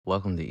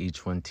Welcome to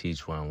Each One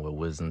Teach One, where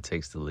wisdom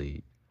takes the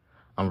lead.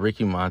 I'm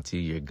Ricky Monty,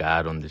 your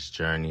guide on this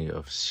journey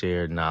of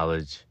shared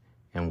knowledge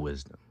and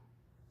wisdom.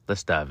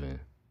 Let's dive in.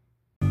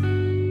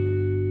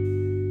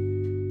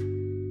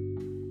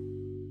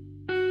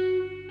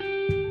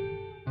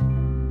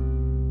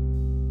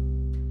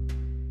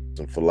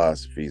 Some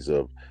philosophies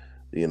of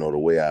the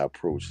way I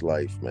approach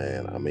life,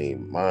 man. I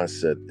mean,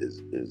 mindset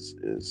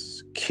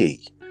is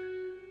key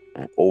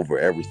over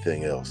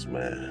everything else,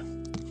 man.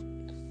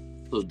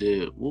 So,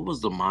 what was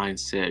the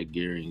mindset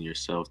gearing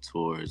yourself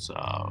towards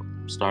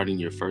starting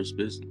your first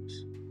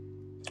business?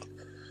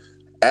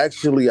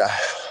 Actually, the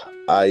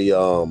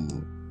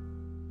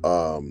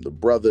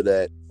brother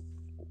that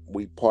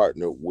we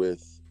partnered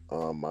with,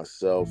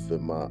 myself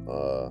and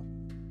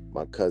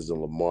my cousin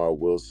Lamar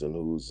Wilson,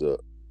 who's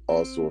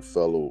also a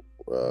fellow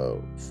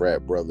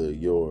frat brother of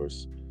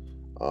yours.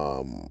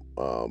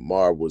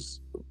 Mar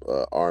was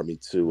Army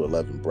 2,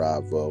 11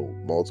 Bravo,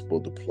 multiple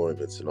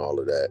deployments and all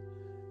of that.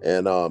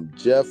 And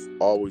Jeff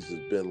always has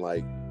been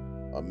like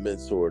a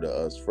mentor to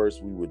us.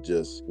 First, we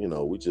just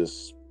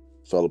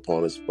fell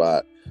upon his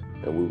spot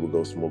and we would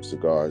go smoke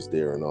cigars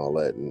there and all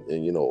that.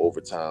 And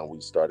over time,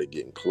 we started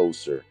getting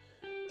closer.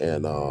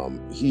 And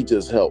he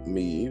just helped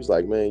me. He was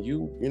like, man,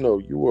 you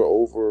were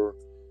over,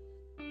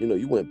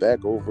 you went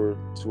back over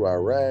to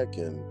Iraq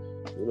and,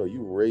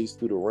 you raised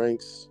through the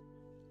ranks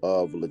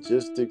of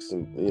logistics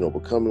and,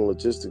 becoming a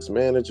logistics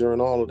manager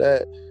and all of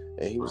that.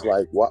 And he was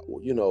like, why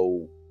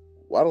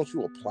don't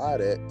you apply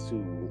that to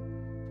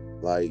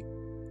like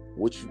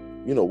what you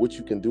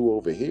can do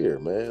over here,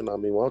 man? I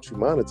mean, why don't you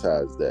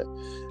monetize that?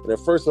 And at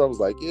first I was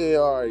like, yeah,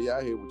 all right, yeah,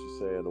 I hear what you're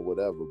saying or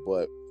whatever.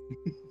 But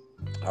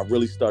I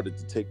really started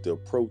to take the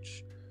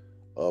approach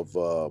of,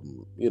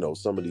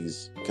 some of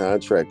these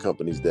contract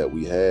companies that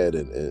we had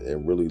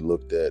and really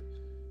looked at,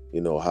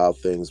 how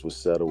things were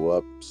set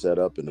up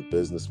in the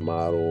business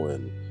model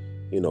and,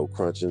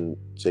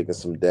 checking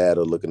some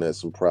data, looking at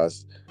some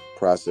process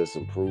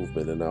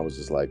improvement. And I was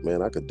just like,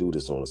 man, I could do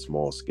this on a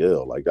small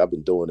scale. Like I've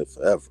been doing it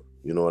forever.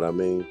 You know what I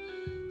mean?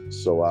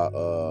 So I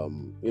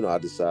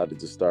decided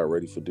to start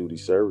Ready for Duty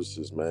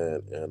Services,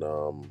 man. And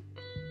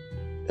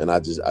I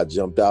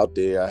jumped out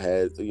there. I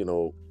had,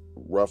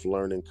 rough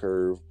learning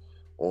curve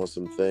on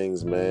some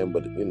things, man,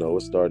 but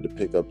it started to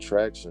pick up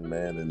traction,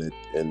 man.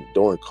 And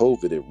during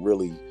COVID, it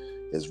really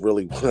is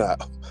when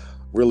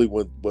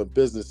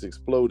business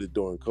exploded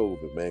during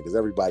COVID, man, because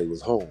everybody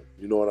was home.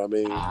 You know what I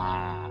mean?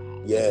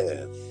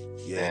 Yeah.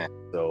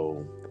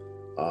 So,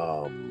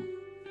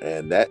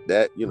 and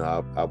that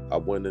I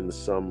went into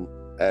some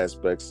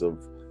aspects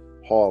of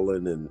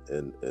hauling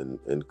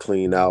and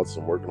clean outs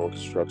and working on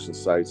construction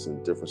sites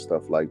and different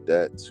stuff like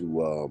that.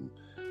 To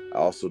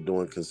also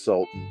doing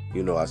consulting.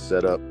 I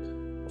set up.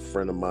 A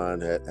friend of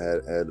mine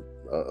had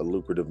a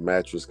lucrative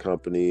mattress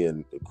company,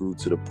 and it grew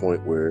to the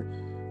point where,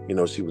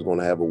 she was going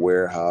to have a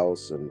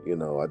warehouse, and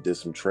I did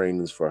some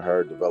trainings for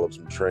her, developed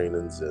some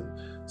trainings,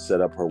 and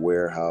set up her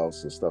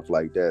warehouse and stuff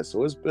like that.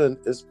 So it's been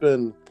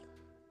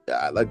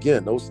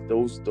again those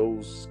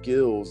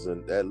skills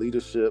and that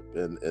leadership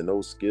and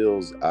those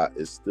skills,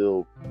 it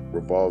still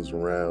revolves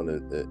around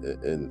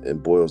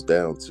and boils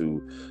down to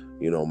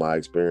my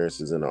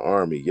experiences in the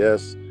Army.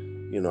 Yes,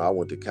 I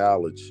went to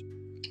college,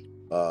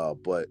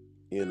 but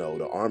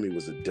the Army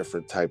was a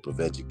different type of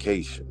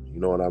education. You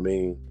know what I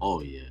mean?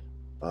 Oh yeah.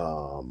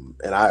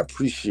 And I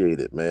appreciate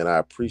it, man. I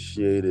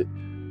appreciate it.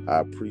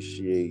 I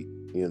appreciate,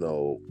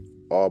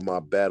 all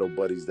my battle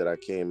buddies that I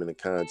came into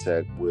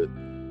contact with.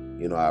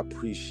 I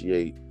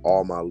appreciate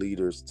all my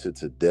leaders to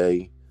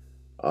today.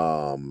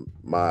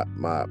 My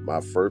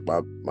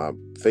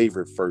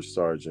favorite first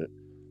sergeant,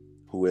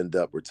 who ended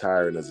up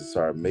retiring as a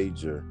sergeant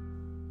major,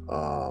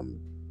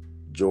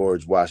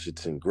 George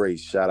Washington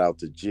Grace. Shout out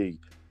to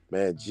G,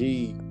 man.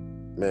 G,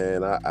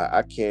 man,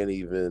 I can't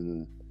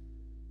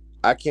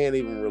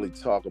even really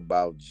talk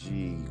about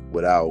G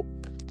without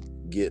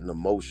getting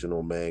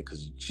emotional, man,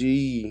 because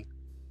G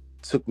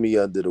took me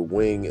under the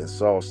wing and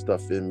saw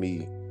stuff in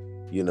me,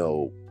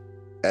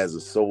 as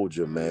a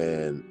soldier,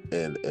 man,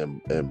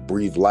 and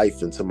breathe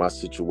life into my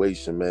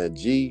situation, man.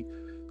 G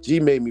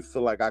made me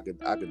feel like I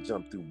could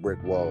jump through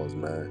brick walls,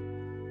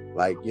 man.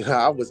 Like,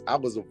 I was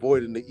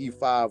avoiding the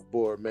E5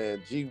 board,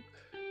 man. G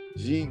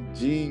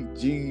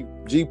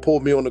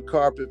pulled me on the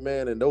carpet,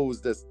 man. And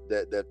those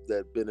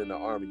that been in the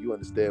Army, you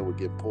understand what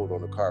getting pulled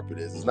on the carpet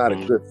is. It's not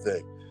a good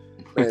thing,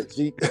 man.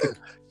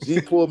 G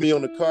pulled me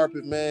on the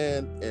carpet,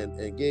 man,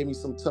 and gave me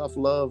some tough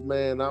love,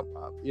 man.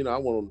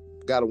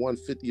 Got a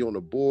 150 on the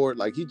board.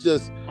 Like he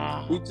just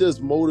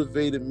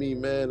motivated me,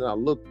 man.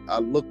 And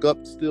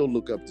still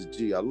look up to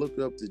G. I look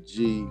up to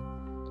G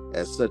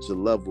at such a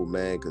level,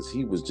 man, because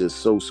he was just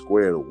so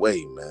squared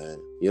away,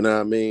 man. You know what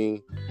I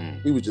mean?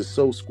 He was just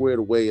so squared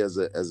away as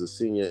a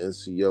senior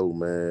NCO,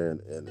 man,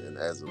 and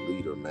as a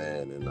leader,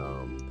 man. And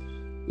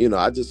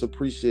I just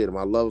appreciate him.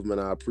 I love him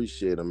and I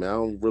appreciate him, man. I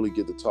don't really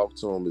get to talk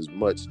to him as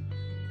much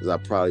as I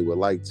probably would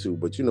like to,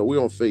 but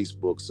we're on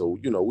Facebook, so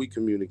we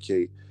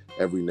communicate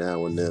every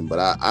now and then. But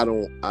I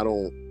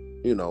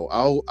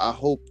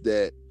hope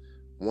that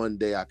one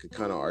day I could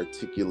kind of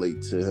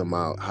articulate to him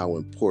how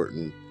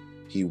important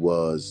he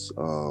was.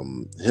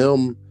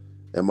 Him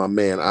and my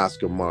man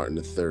Oscar Martin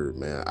III,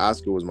 man.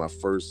 Oscar was my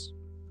first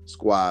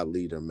squad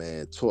leader,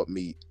 man. Taught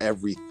me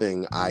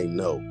everything I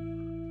know.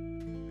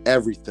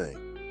 Everything.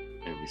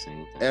 Every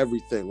single thing.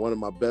 Everything. One of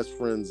my best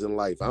friends in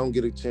life. I don't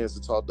get a chance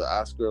to talk to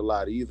Oscar a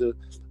lot either,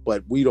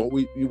 but we had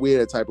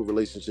that type of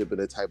relationship and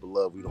that type of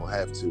love. We don't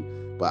have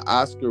to. But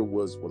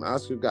when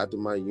Oscar got to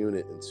my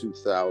unit in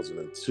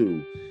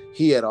 2002,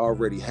 he had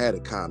already had a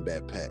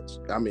combat patch.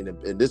 I mean,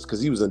 and this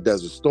because he was in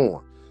Desert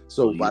Storm.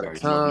 So by the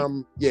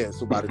time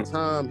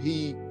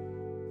he,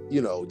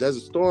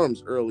 Desert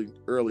Storm's early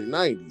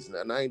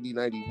 90s, 90,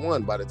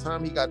 91. By the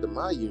time he got to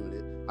my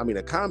unit, I mean,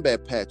 a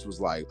combat patch was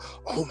like,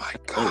 oh my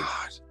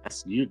God.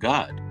 You're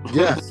God.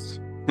 Yes.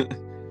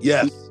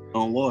 Yes.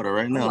 On water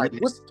right now. I'm like,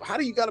 how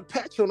do you got a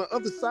patch on the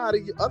other side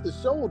of your other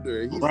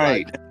shoulder? He's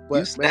right. Like, but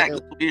you stacked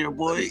up here,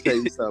 boy. Let me tell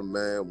you something,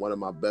 man. One of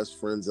my best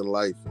friends in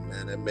life,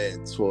 man. That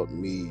man taught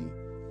me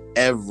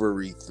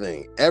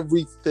everything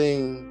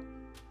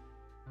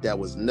that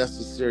was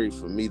necessary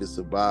for me to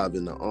survive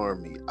in the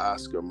Army.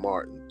 Oscar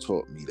Martin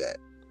taught me that.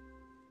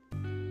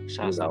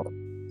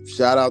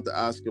 Shout out to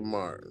Oscar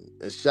Martin.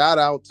 And shout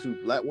out to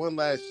one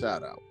last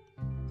shout out.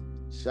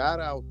 Shout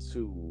out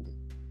to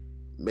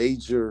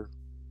Major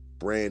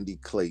Brandy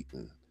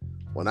Clayton.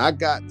 When I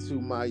got to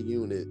my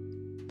unit,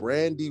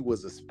 Brandy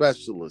was a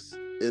specialist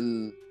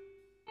in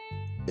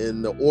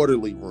the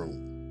orderly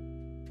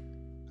room.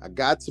 I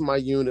got to my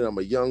unit. I'm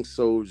a young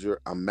soldier.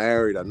 I'm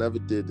married. I never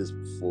did this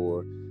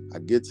before. I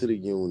get to the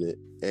unit,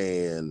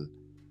 and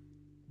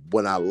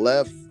when I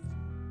left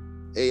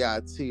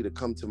AIT to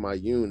come to my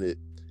unit,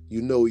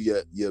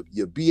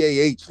 your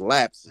BAH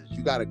lapses.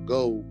 You gotta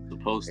go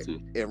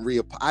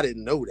and I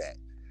didn't know that.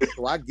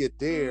 So I get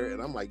there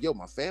and I'm like, yo,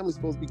 my family's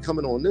supposed to be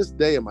coming on this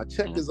day and my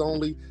check is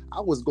only,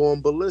 I was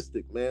going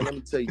ballistic, man. Let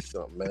me tell you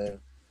something, man.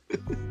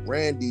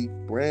 Brandy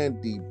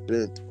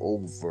bent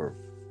over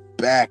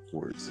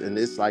backwards. And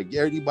it's like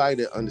everybody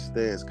that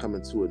understands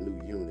coming to a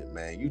new unit,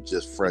 man, you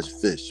just fresh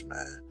fish,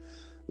 man.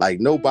 Like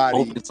nobody.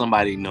 Hope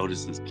somebody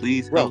notices,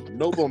 please. Bro,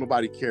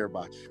 nobody care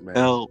about you, man.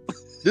 Help.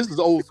 This is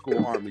old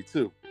school Army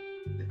too.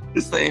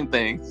 The same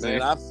thing.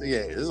 Man, I'm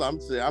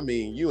saying. I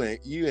mean, you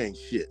ain't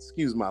shit.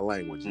 Excuse my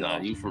language. No,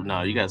 you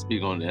gotta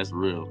speak on that. That's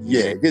real.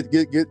 Yeah, get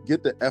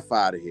the F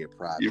out of here,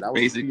 Private. You're that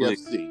was basically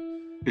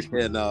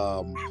PFC.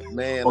 And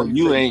man,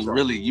 you ain't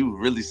really. You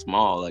really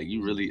small. Like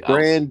you really.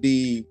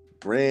 Brandy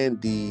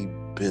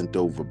bent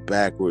over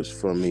backwards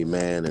for me,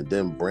 man. And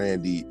then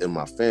Brandy and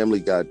my family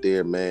got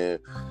there, man.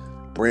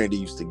 Brandy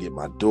used to get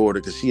my daughter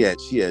because she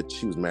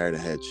was married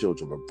and had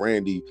children, but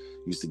Brandy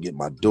used to get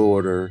my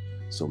daughter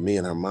so me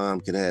and her mom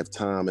could have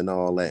time and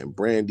all that. And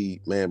Brandy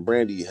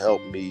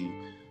helped me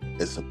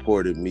and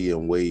supported me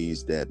in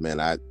ways that, man,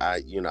 I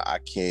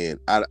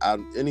can't.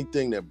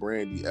 Anything that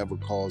Brandy ever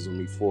calls on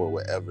me for, or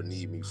would ever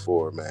need me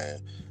for, man,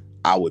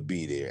 I would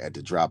be there at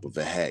the drop of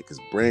a hat. Because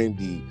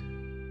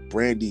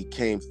Brandy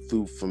came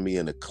through for me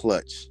in a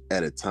clutch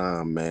at a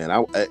time, man.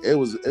 It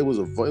was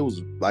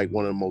like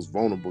one of the most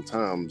vulnerable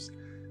times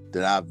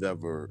that I've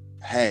ever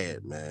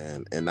had,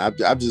 man. And I'm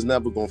just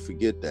never gonna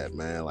forget that,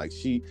 man. Like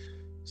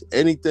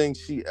anything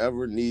she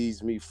ever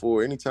needs me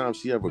for, anytime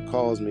she ever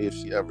calls me, if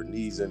she ever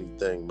needs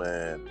anything,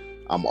 man,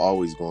 I'm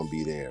always gonna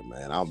be there,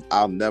 man.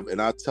 I'll never,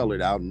 and I tell her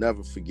that I'll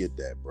never forget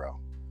that, bro.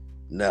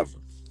 Never.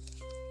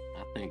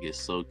 I think it's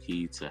so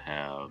key to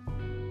have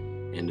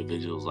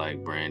individuals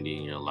like Brandy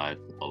in your life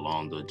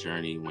along the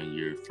journey when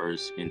you're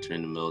first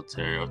entering the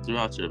military or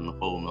throughout your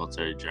whole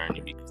military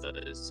journey,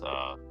 because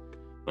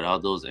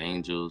without those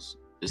angels,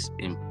 it's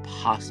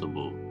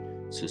impossible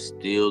to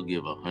still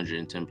give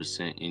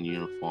 110% in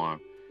uniform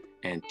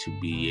and to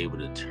be able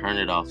to turn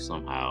it off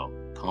somehow,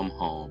 come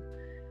home,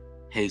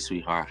 hey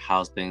sweetheart,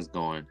 how's things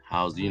going?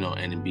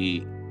 And to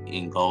be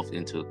engulfed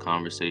into a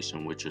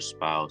conversation with your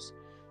spouse,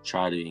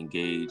 try to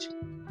engage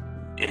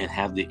and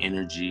have the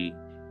energy.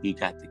 You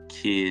got the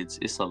kids,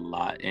 it's a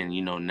lot. And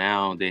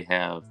now they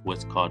have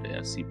what's called the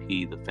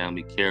FCP, the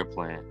family care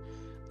plan,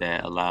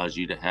 that allows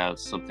you to have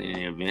something in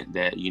the event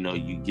that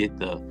you get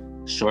the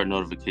short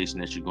notification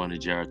that you're going to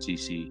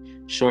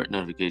JRTC, short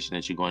notification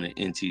that you're going to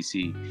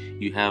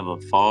NTC. You have a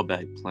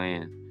fallback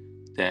plan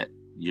that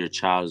your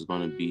child is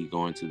going to be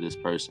going to this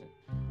person.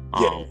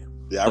 I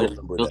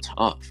remember that.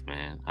 Tough,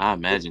 man. I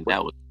imagine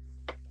that was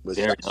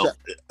very helpful.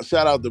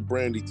 Shout out to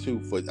Brandy too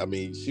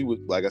she was,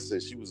 like I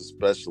said, she was a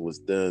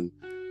specialist then.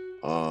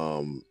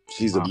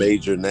 She's a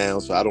major now,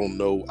 so I don't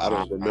know. I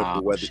don't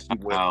remember whether she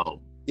went.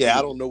 Yeah,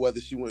 I don't know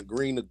whether she went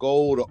green to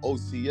gold or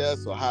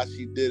OCS or how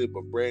she did it,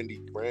 but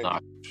Brandy, green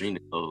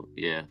to gold,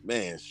 yeah,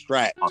 man,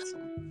 Strack,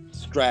 awesome.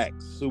 Strack,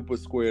 super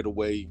squared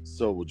away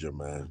soldier,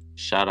 man.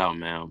 Shout out,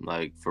 man,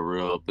 like for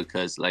real,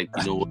 because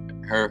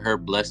her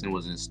blessing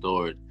was in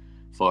store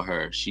for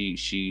her.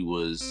 She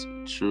was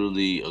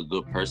truly a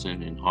good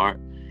person in heart,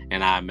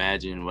 and I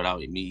imagine without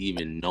me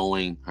even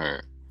knowing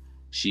her,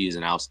 she is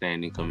an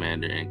outstanding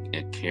commander and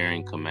a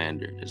caring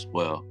commander as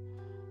well.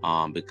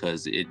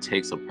 Because it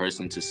takes a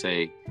person to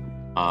say,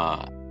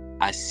 I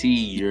I see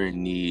you're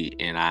in need,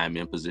 and I'm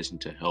in position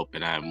to help,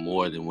 and I'm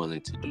more than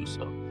willing to do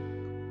so.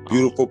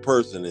 Beautiful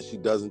person, and she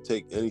doesn't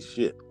take any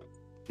shit.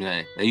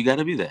 Yeah, you got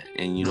to be that,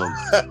 and you know,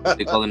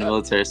 they call it in the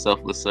military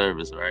selfless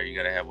service, right? You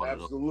got to have one of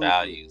those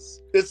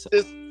values.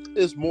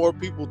 It's more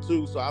people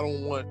too, so I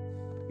don't want,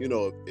 you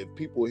know, if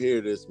people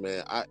hear this,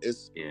 man,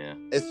 it's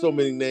so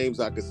many names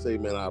I could say,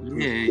 man. I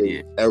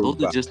appreciate everybody.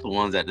 Those are just the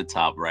ones at the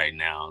top right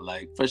now,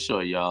 like for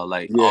sure, y'all.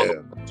 Like all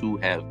of us who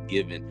have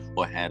given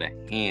or had a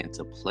hand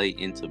to play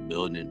into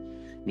building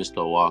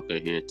Mr. Walker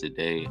here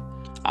today.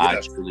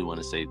 I truly want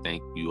to say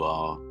thank you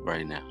all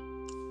right now,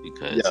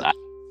 because I had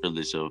the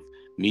privilege of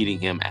meeting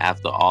him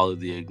after all of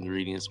the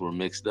ingredients were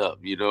mixed up,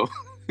 you know.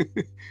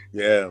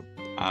 Shout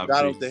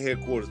out the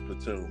headquarters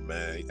platoon,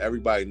 man.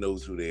 Everybody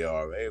knows who they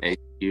are.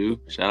 HQ,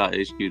 shout out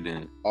HQ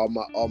then.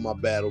 All my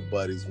battle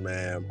buddies,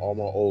 man. All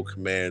my old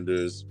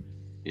commanders.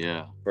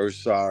 Yeah.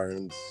 First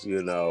sergeants,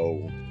 you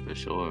know. For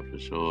sure.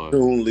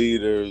 Platoon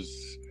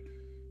leaders,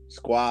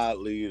 squad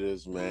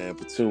leaders, man.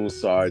 Platoon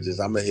sergeants.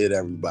 I'm gonna hit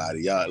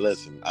everybody. Y'all,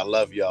 listen. I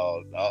love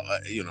y'all.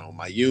 You know,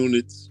 my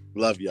units.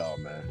 Love y'all,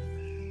 man.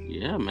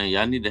 Yeah, man.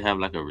 Y'all need to have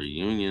like a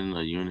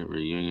unit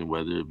reunion,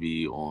 whether it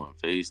be on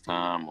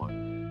FaceTime or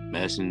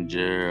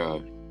Messenger,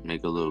 or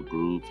make a little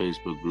group,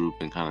 Facebook group,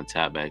 and kind of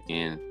tap back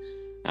in,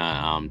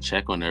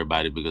 check on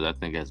everybody, because I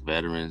think as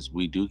veterans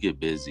we do get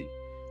busy.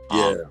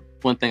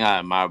 One thing I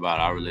admire about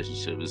our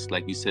relationship is,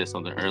 like you said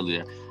something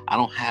earlier, I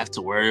don't have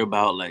to worry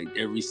about like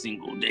every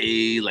single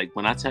day. Like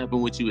when I tap in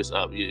with you, it's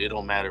up. It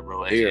don't matter,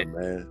 bro.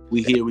 Man.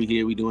 We here,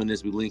 we doing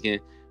this, we linking.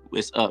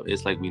 It's up.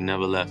 It's like we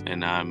never left.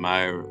 And I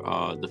admire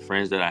the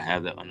friends that I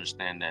have that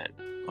understand that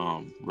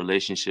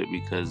relationship,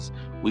 because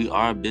we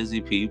are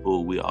busy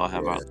people. We all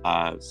have our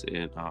lives,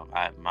 and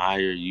I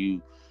admire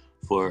you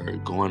for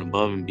going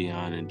above and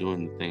beyond and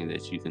doing the thing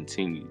that you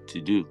continue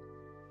to do.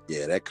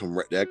 Yeah,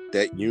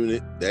 that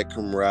unit, that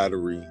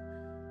camaraderie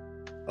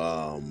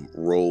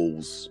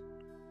rolls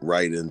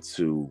right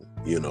into,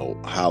 you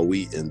know, how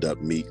we end up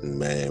meeting,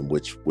 man,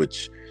 which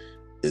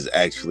is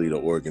actually the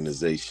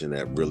organization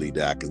that really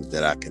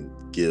that I can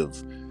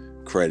give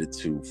credit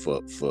to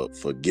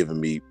for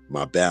giving me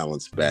my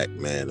balance back,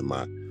 man,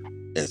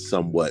 and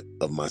somewhat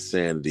of my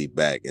sanity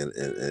back,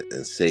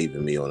 and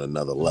saving me on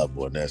another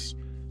level. And that's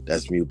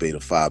Mu Beta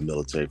Phi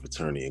Military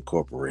Fraternity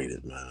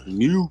Incorporated, man.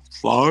 Mu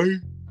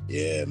Phi?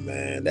 Yeah,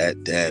 man.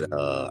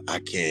 I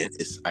can't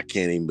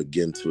even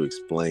begin to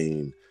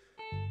explain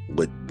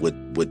what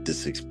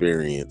this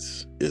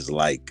experience is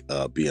like,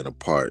 being a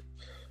part.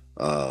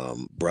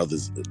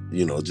 Brothers,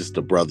 you know, just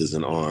the brothers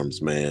in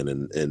arms, man,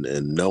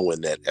 and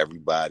knowing that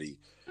everybody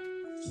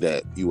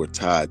that you were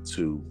tied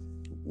to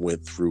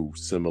went through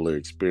similar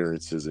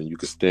experiences, and you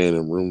could stand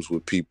in rooms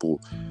with people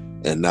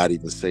and not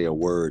even say a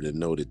word and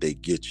know that they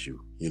get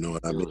you. You know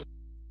what I mean?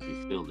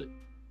 You feel it.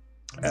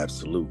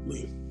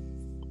 Absolutely.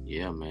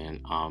 Yeah,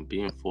 man.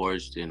 Being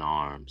forged in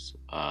arms.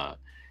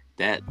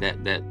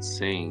 That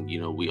saying,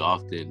 you know, we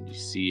often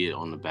see it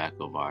on the back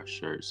of our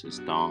shirts. It's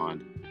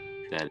donned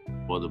that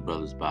for the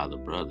brothers by the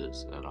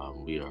brothers, and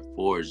we are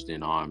forged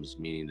in arms,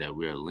 meaning that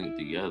we are linked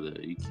together.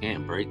 You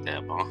can't break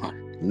that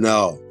bond.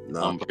 No.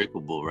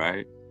 Unbreakable,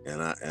 right? And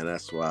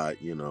that's why,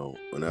 you know,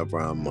 whenever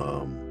I'm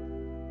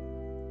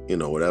you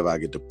know, whenever I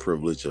get the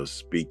privilege of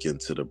speaking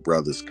to the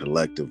brothers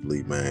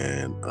collectively,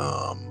 man,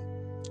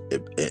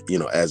 you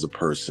know, as a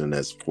person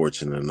that's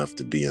fortunate enough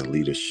to be in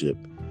leadership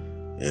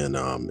and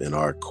in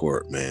our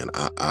court, man,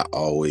 I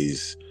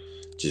always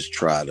just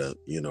try to,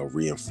 you know,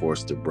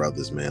 reinforce the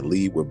brothers, man.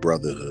 Lead with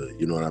brotherhood.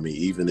 You know what I mean?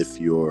 Even if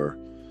you're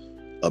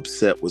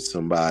upset with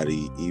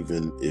somebody,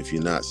 even if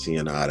you're not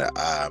seeing eye to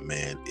eye,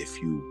 man,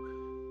 if you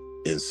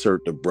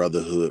insert the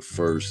brotherhood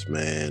first,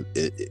 man,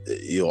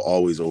 you'll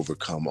always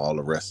overcome all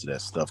the rest of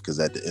that stuff. Because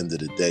at the end of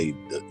the day,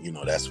 you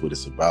know, that's what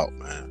it's about,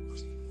 man.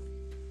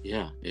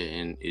 Yeah,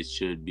 and it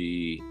should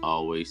be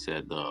always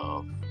at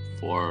the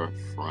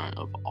forefront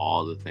of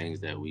all the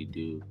things that we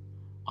do.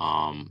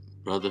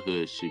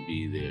 Brotherhood should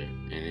be there,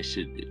 and it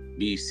should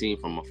be seen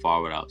from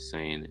afar without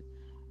saying it.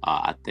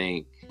 I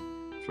think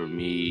for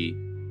me,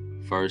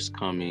 first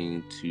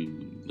coming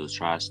to the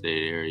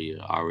tri-state area,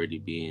 already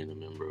being a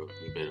member of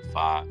Mu Beta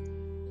Phi,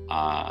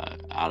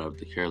 out of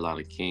the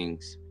Carolina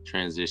Kings,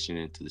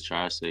 transitioning to the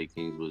tri-state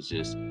Kings was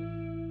just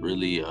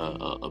really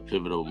a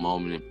pivotal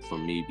moment for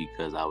me,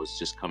 because I was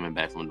just coming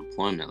back from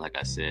deployment. Like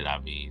I said, I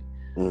mean,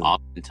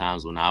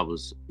 oftentimes when I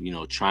was, you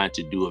know, trying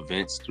to do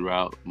events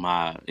throughout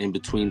my in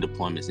between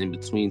deployments, in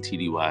between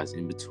TDYs,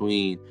 in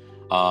between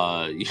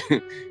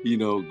you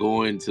know,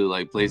 going to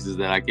like places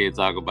that I can't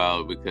talk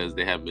about because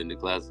they haven't been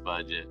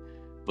declassified yet.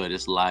 But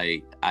it's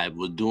like I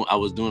was doing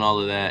all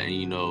of that, and,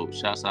 you know,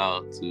 shouts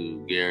out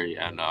to Gary.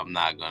 I know I'm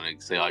not gonna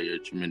say all your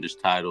tremendous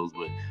titles,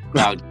 but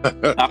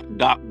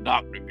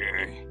Dr.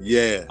 Gary.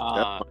 Yeah, that's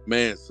my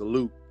man.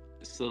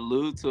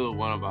 Salute to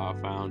one of our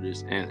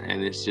founders,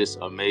 and it's just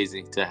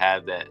amazing to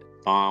have that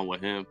bond with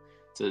him,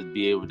 to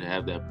be able to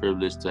have that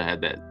privilege, to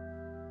have that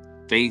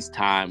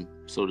FaceTime,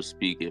 so to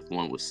speak, if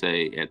one would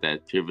say, at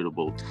that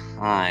pivotal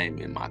time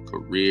in my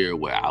career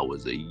where I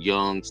was a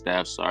young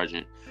staff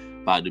sergeant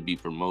about to be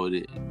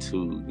promoted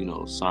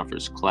to, start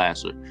first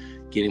class, or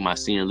getting my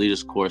senior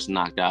leaders course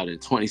knocked out in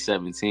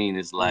 2017.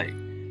 It's like,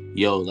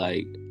 yo,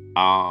 like,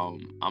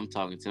 I'm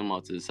talking to him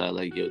off to the side,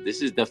 like, yo,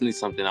 this is definitely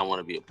something I want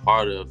to be a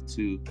part of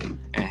too.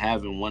 And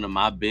having one of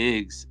my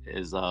bigs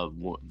as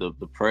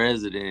the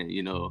president,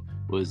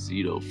 was,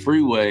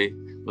 Freeway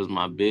was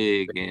my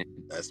big, and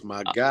that's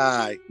my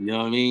guy. You know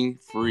what I mean?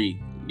 Free.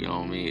 You know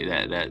what I mean?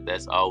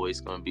 That's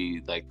always gonna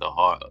be like the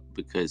heart,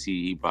 because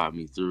he brought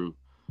me through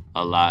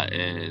a lot,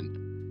 and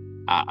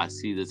I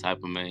see the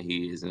type of man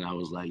he is, and I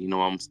was like, I'm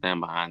gonna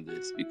stand behind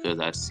this, because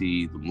I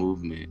see the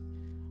movement,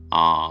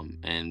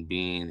 and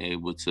being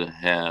able to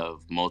have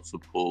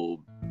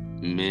multiple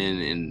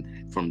men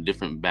from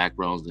different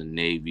backgrounds, the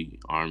Navy,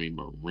 Army,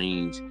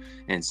 Marines,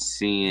 and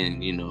seeing,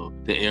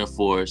 the Air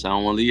Force. I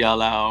don't want to leave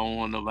y'all out. I don't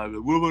want nobody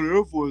like, what about the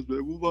Air Force,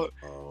 man? What about?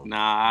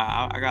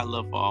 Nah, I got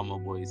love for all my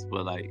boys,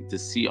 but like to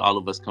see all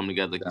of us come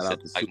together, like you said,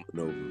 like,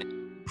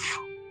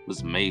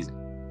 was amazing.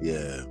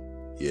 Yeah.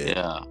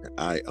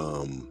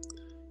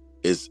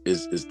 It's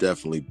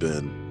definitely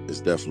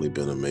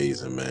been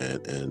amazing, man.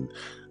 And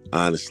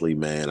honestly,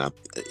 man, I'm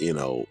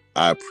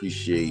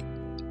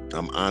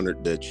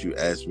honored that you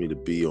asked me to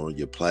be on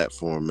your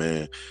platform,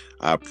 man.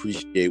 I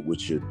appreciate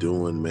what you're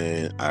doing,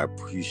 man. I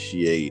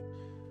appreciate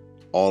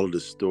all of the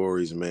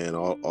stories, man.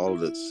 All of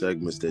the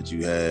segments that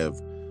you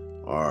have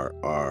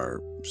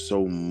are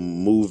so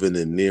moving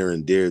and near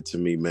and dear to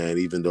me, man.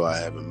 Even though I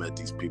haven't met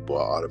these people,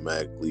 I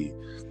automatically,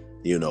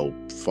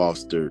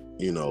 foster,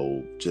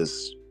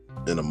 just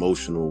an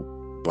emotional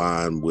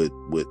bond with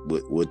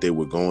what they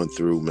were going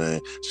through,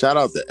 man. Shout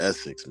out to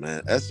Essex,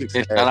 man. Essex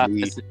had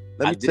me.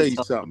 Let me tell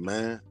you something,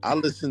 man. I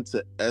listened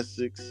to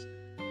Essex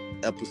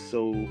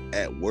episode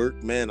at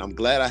work, man. I'm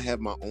glad I have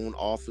my own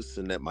office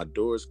and that my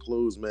door is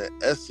closed, man.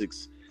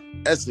 Essex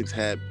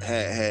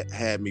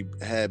had me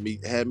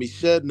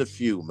shedding a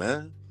few,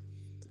 man.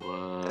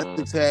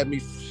 Essex had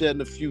me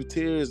shedding a few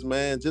tears,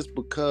 man, just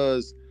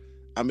because,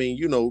 I mean,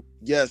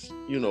 yes,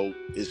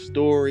 his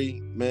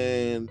story,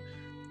 man,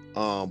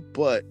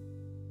 but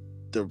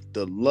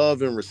the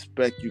love and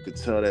respect you could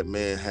tell that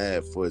man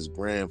had for his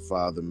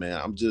grandfather, man.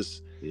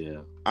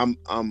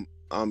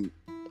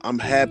 I'm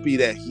happy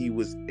that he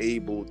was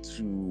able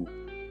to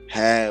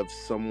have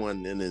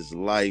someone in his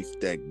life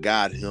that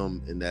got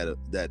him and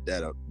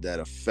that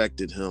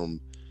affected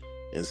him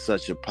in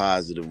such a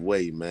positive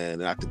way, man.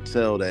 And I could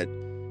tell that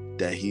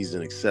he's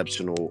an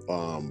exceptional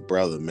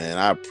brother,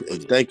 man.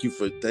 Thank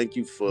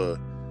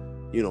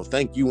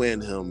you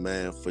and him,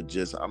 man, for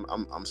just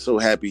I'm so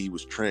happy he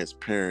was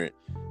transparent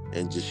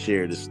and just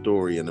shared his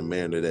story in the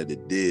manner that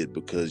it did,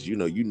 because you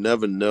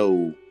never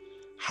know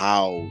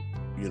how,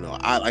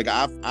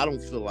 I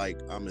don't feel like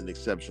I'm an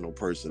exceptional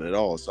person at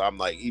all. So I'm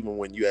like, even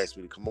when you ask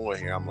me to come on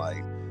here, I'm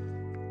like,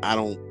 I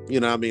don't,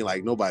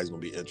 like nobody's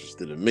gonna be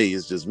interested in me.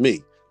 It's just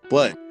me.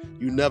 But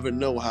you never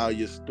know how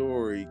your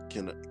story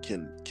can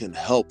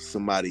help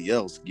somebody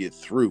else get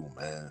through,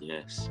 man.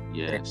 Yes.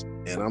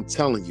 And I'm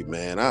telling you,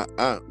 man, I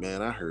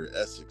heard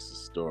Essex's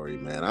story,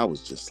 man. I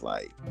was just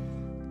like,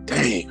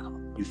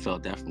 damn. You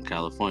felt that from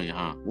California,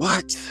 huh?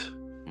 What?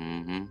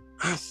 Mm-hmm.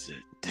 I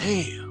said,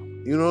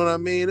 damn. You know what I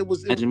mean?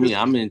 Imagine me.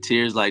 I'm in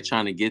tears, like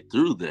trying to get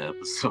through the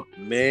episode.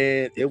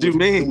 Man, it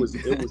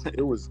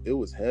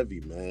was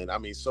heavy, man. I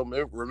mean, so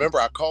remember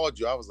I called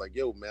you. I was like,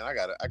 yo, man, I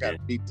gotta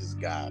beat this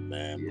guy,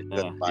 man.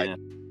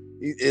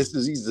 He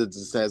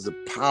just has a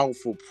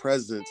powerful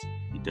presence.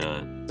 He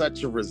does.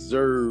 Such a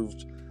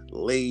reserved,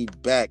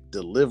 laid back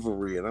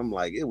delivery, and I'm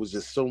like, it was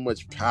just so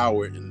much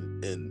power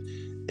in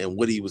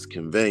what he was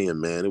conveying,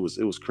 man. It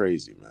was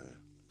crazy, man.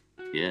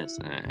 Yes,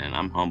 and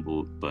I'm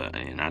humbled,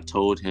 and I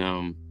told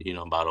him,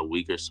 about a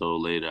week or so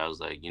later, I was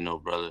like,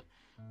 brother,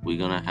 we're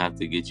gonna have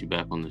to get you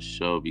back on the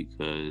show,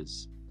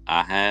 because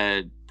I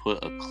had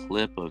put a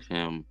clip of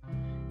him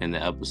in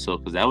the episode,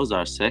 because that was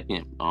our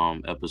second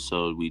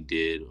episode we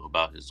did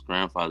about his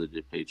grandfather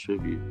to pay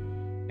tribute.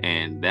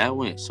 And that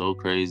went so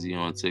crazy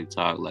on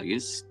TikTok. Like,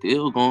 it's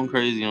still going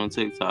crazy on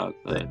TikTok.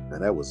 Like,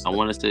 I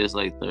want to say it's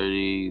like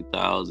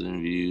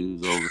 30,000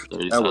 views, over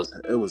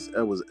 30,000. It was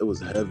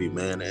heavy,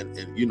 man. And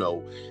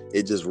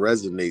it just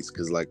resonates,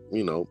 because, like,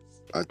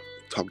 I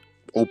trying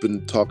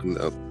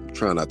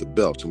not to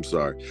belch. I'm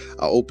sorry.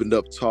 I opened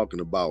up talking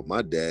about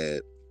my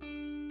dad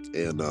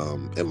and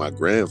my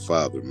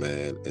grandfather,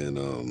 man. And,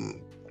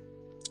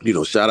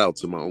 shout out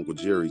to my Uncle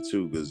Jerry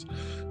too, because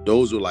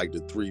those were like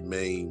the three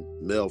main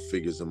male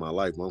figures in my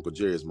life. My Uncle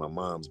Jerry is my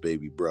mom's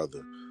baby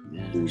brother,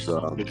 who's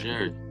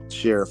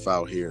sheriff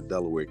out here in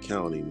Delaware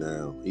County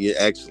now. He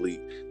actually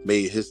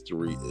made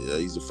history.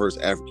 He's the first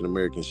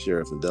African-American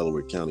sheriff in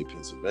Delaware County,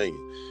 Pennsylvania.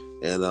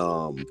 And,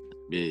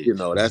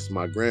 that's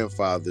my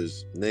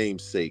grandfather's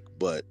namesake.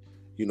 But,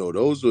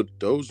 those were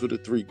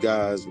the three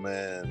guys,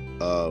 man,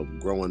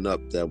 growing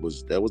up. That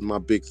was my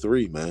big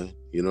three, man.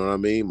 You know what I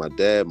mean? My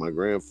dad, my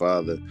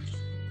grandfather,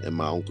 and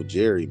my Uncle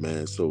Jerry,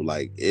 man. So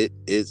like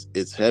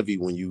it's heavy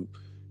when you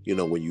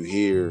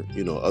hear,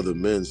 other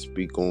men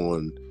speak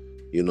on,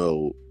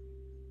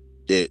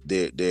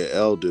 their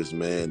elders,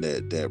 man,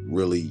 that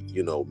really,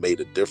 you know, made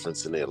a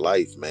difference in their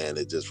life, man.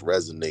 It just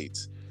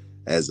resonates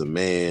as a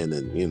man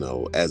and, you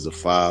know, as a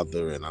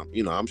father. And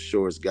I'm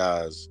sure it's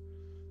guys,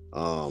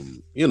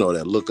 you know,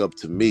 that look up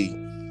to me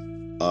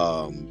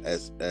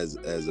as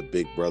a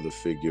big brother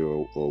figure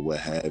or what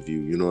have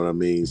you. You know what I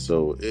mean?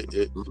 So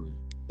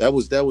that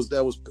was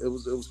it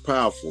was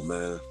powerful,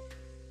 man.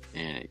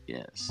 And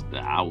yes,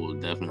 I will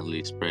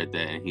definitely spread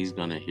that. And he's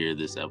gonna hear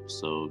this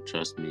episode.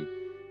 Trust me,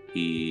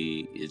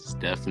 he is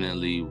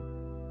definitely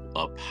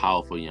a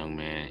powerful young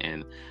man.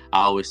 And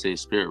I always say,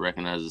 spirit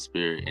recognizes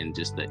spirit, and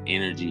just the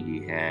energy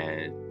he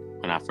had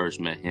when I first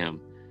met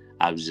him,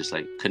 I was just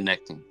like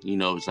connecting. You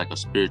know, it's like a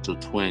spiritual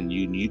twin.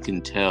 You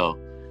can tell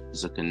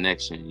it's a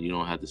connection. You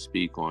don't have to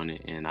speak on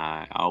it. And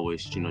I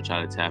always, you know,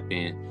 try to tap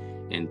in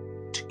and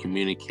to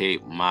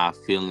communicate my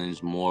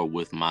feelings more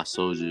with my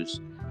soldiers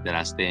that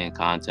I stay in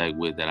contact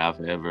with, that I've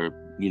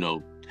ever, you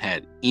know,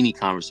 had any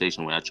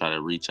conversation with. I try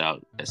to reach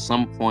out at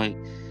some point.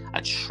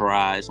 I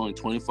try. It's only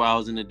 24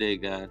 hours in a day,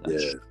 guys.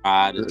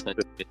 I try to touch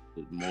base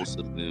with most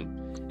of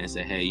them and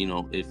say, hey, you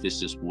know, if it's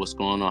just what's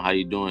going on, how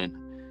you doing,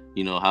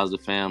 you know, how's the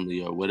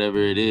family or whatever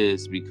it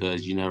is,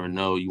 because you never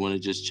know. You want to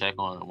just check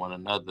on one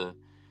another,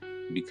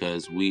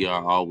 because we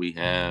are all we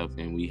have,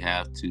 and we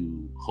have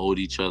to hold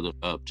each other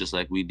up just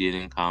like we did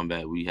in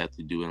combat. We have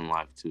to do in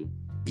life too.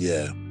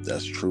 Yeah,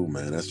 that's true,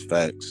 man. That's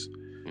facts.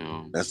 You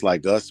know? That's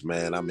like us,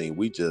 man. I mean,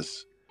 we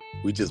just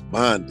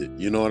bonded.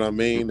 You know what I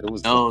mean? It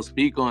was. No,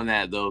 speak on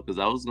that though, because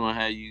I was gonna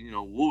have you. You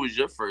know, what was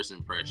your first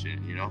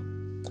impression? You know.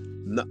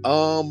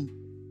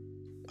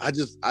 I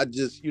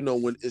just, you know,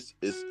 when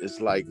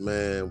it's like,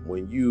 man,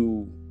 when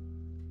you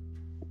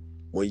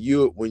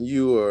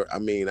are, I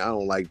mean, I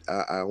don't like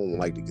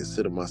to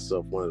consider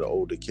myself one of the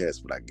older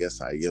cats, but I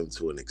guess I am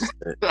to an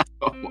extent.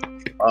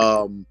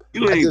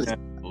 You ain't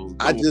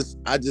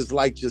I just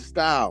like your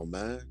style,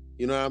 man.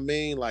 You know what I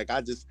mean? Like,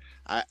 it's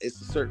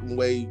a certain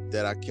way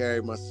that I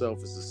carry myself.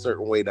 It's a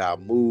certain way that I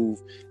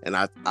move. And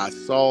I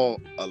saw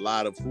a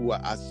lot of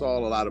I saw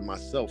a lot of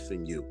myself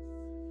in you.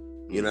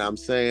 You know what I'm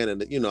saying?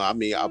 And, you know, I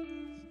mean,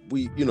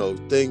 you know,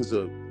 things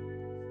are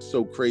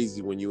so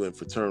crazy when you're in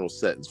fraternal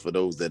settings, for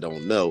those that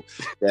don't know,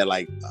 that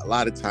like a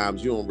lot of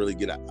times you don't really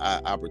get an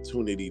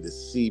opportunity to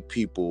see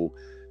people.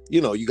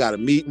 You know, you got to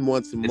meet them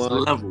once a month.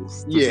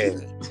 Levels. Yeah.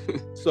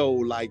 So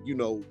like, you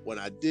know, when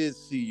I did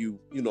see you,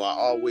 you know,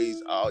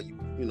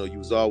 you know, you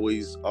was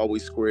always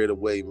squared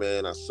away,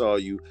 man. I saw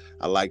you.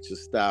 I liked your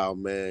style,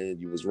 man.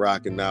 You was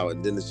rocking out.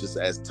 And then it's just,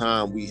 as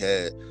time we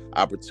had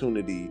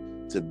opportunity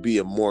to be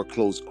in more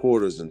close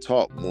quarters and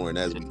talk more. And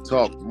as we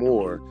talked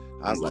more,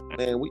 I was like,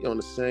 man, we on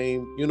the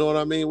same, you know what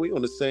I mean? We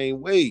on the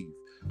same wave.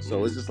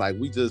 So it's just like,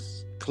 we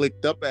just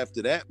clicked up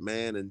after that,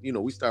 man. And, you know,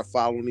 we start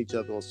following each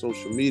other on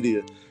social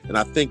media. And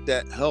I think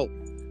that helped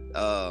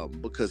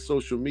because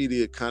social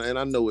media and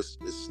I know it's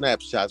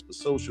snapshots, but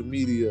social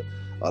media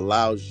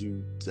allows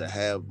you to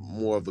have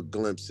more of a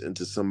glimpse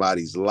into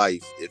somebody's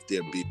life if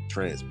they're being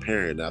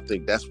transparent. And I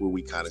think that's where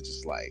we kind of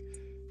just like,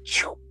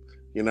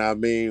 you know what I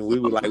mean? We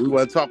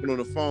weren't talking on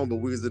the phone, but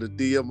we was in a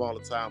DM all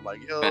the time,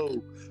 like,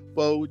 yo,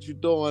 Bo, what you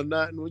doing?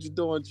 Nothing. What you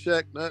doing?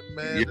 Check, nothing,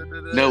 man. You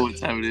know what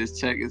time it is.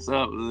 Check us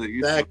up.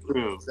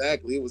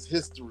 Exactly. It was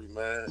history,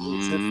 man. It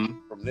was history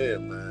from there,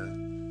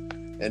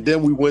 man. And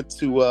then we went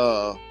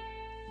to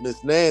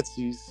Miss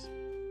Nancy's.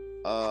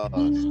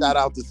 Shout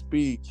out to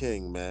Speed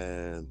King,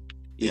 man.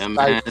 Yeah,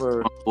 man.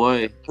 For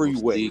boy,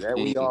 Freeway.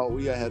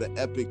 We had an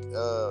epic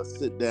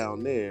sit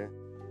down there.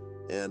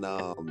 And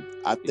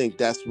I think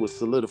that's what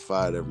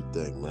solidified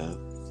everything, man.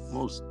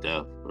 Most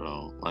deaf,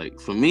 bro. Like,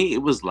 for me,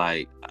 it was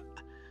like,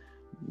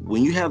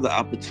 when you have the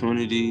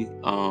opportunity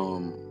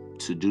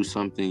to do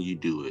something, you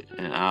do it.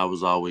 And I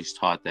was always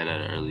taught that at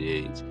an early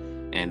age.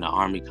 And the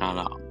Army kind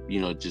of,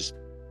 you know, just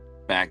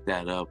backed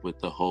that up with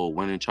the whole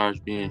when in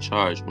charge, be in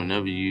charge.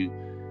 Whenever you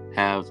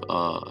have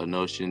a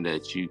notion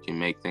that you can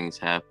make things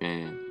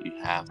happen, you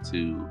have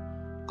to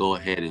go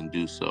ahead and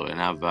do so.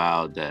 And I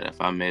vowed that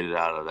if I made it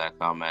out of that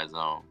combat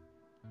zone,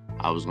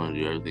 I was going to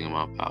do everything in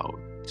my power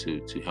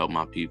to help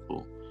my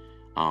people,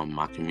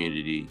 my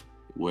community,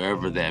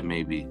 wherever that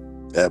may be.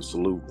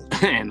 Absolutely.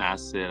 And I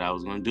said I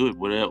was going to do it.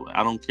 Whatever.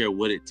 I don't care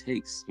what it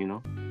takes, you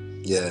know?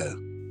 Yeah.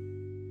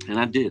 And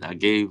I did. I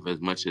gave as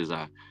much as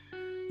I,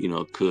 you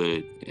know,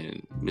 could.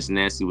 And Miss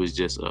Nancy was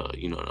just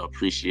you know, an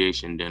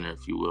appreciation dinner,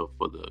 if you will,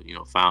 for the, you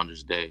know,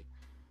 Founders Day,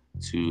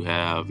 to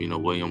have, you know,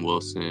 William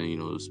Wilson, you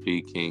know, the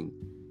Speed King.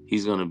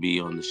 He's going to be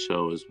on the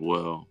show as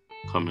well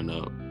coming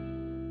up.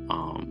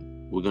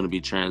 We're going to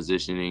be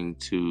transitioning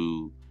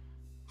to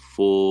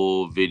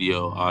full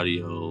video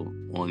audio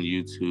on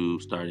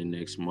YouTube starting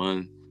next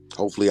month.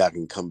 Hopefully I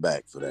can come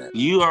back for that.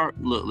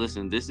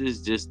 Listen, this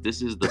is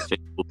the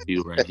faithful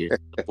few right here.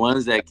 The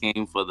ones that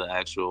came for the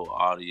actual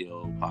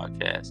audio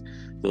podcast,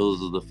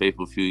 those are the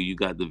faithful few. You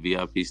got the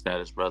VIP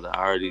status, brother.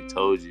 I already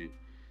told you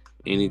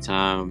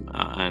anytime,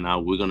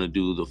 we're going to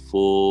do the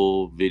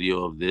full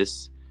video of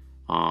this.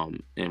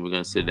 And we're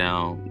going to sit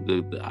down.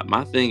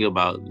 My thing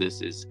about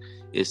this is,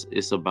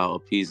 it's about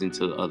appeasing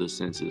to the other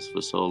senses.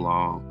 For so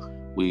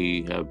long,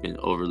 we have been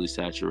overly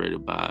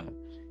saturated by,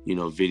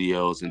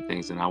 videos and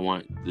things. And I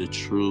want the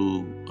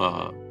true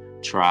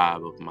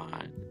tribe of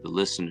mine, the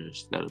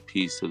listeners that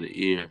appease to the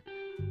ear.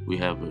 We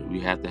have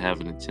to have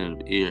an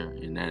attentive ear,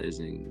 and that is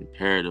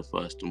imperative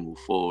for us to move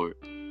forward,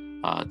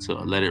 to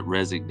let it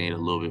resonate a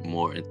little bit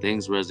more. And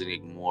things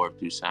resonate more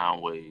through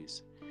sound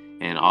waves.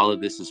 And all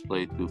of this is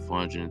played through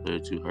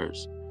 432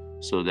 hertz,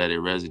 so that it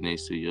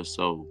resonates to your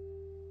soul.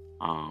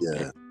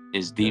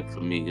 It's deep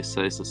for me. It's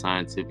a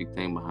scientific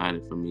thing behind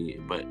it for me.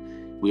 But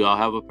we all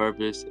have a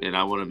purpose, and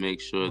I want to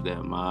make sure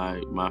that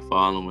my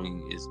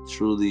following is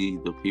truly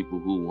the people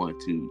who want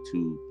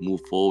to move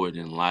forward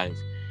in life,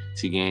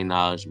 to gain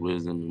knowledge,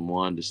 wisdom, and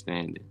more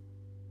understanding.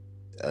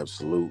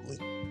 Absolutely.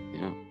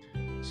 Yeah.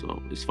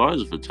 So as far as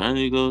the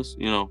fraternity goes,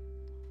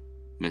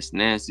 Miss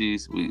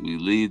Nancy's, we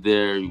lead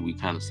there. We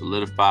kind of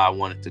solidify. I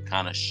wanted to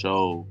kind of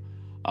show,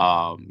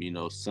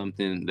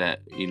 something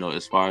that,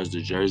 as far as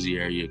the Jersey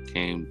area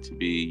came to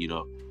be,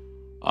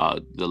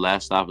 the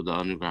last stop of the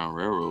Underground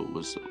Railroad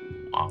was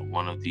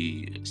one of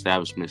the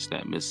establishments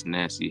that Miss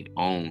Nancy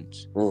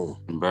owns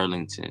in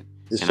Burlington.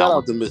 And shout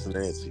out to Miss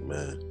Nancy,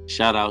 man.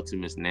 Shout out to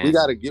Miss Nancy.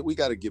 We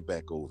gotta get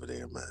back over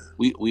there, man.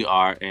 We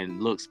are.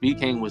 And look, Speed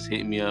King was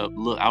hitting me up.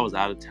 Look, I was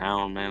out of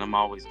town, man. I'm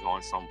always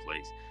going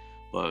someplace.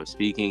 But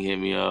Speed King hit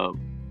me up.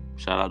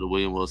 Shout out to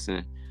William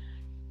Wilson.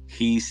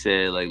 He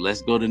said, like,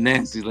 let's go to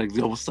Nancy. Like,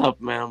 yo, what's up,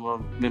 man?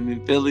 I'm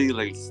in Philly.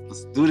 Like,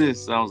 let's do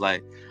this. So I was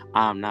like,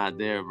 I'm not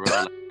there,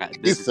 bro.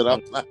 Like, he said,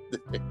 I'm not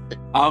there.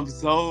 I'm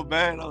so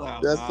bad.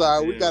 That's all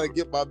right. We got to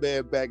get my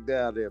man back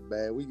down there,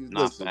 man.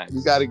 Listen,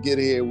 you got to get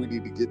here. We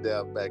need to get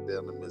back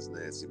down to Miss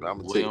Nancy. I'm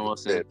going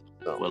to take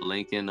you. We're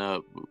linking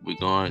up. We're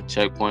going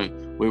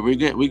checkpoint. We're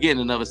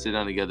getting another sit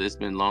down together. It's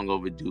been long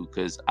overdue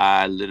because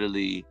I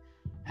literally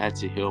had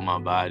to heal my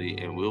body,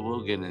 and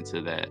we'll get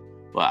into that.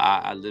 But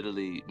I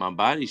literally, my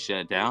body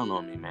shut down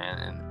on me, man.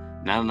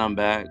 And now that I'm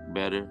back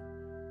better,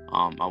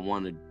 I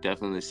want to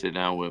definitely sit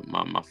down with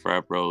my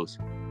frat bros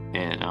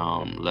and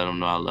let them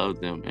know I love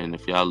them. And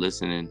if y'all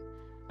listening,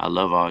 I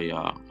love all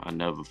y'all. I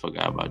never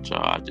forgot about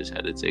y'all. I just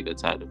had to take a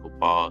tactical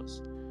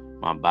pause.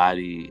 My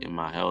body and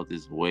my health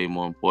is way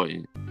more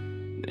important.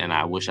 And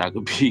I wish I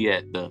could be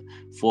at the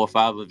 4 or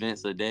 5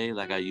 events a day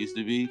like I used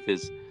to be,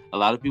 because a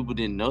lot of people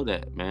didn't know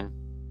that, man.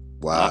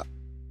 Wow.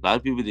 A lot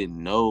of people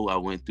didn't know I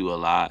went through a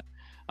lot.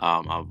 I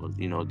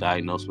was,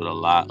 diagnosed with a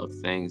lot of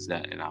things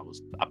and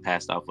I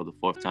passed out for the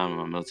 4th time in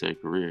my military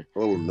career.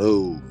 Oh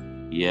no.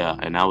 Yeah,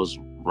 and I was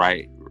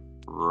right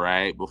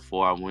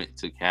before I went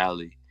to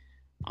Cali.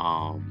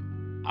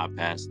 I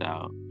passed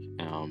out.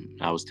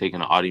 I was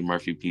taking an Audie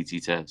Murphy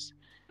PT test,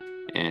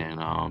 and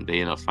they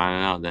ended up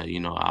finding out that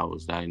I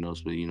was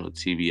diagnosed with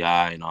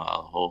TBI and a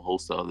whole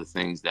host of other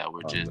things that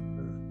were just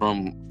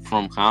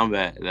from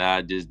combat that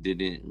I just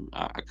didn't.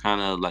 I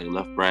kind of like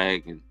left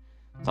brag and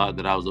thought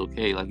that I was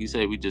okay. Like you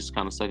said, we just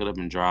kind of suck it up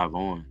and drive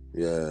on.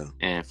 Yeah.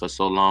 And for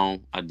so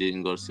long, I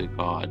didn't go to sick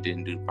call. I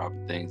didn't do the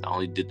proper things. I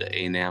only did the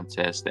ANAM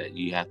test that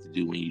you have to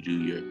do when you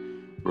do your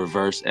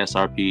reverse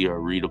SRP or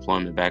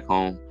redeployment back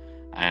home.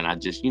 And I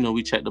just,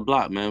 we checked the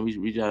block, man.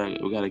 We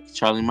gotta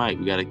Charlie Mike.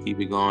 We gotta keep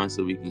it going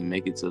so we can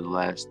make it to the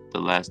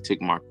last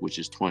tick mark, which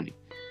is 20.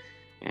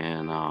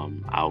 And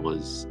I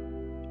was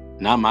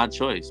not my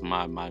choice.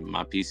 My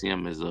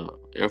PCM is a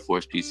Air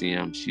Force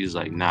PCM. She's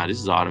like, nah,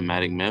 this is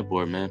automatic med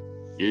board, man.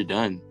 You're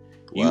done.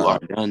 Wow. You are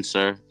done,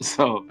 sir.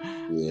 So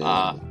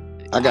yeah.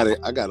 I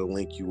gotta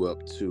link you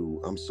up too.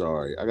 I'm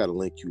sorry. I gotta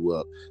link you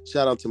up.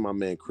 Shout out to my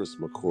man Chris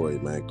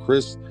McCoy, man.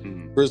 Chris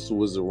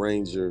was a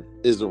Ranger,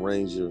 is a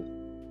Ranger.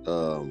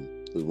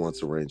 Was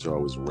once a Ranger,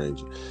 always a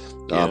Ranger.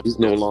 He's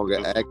no longer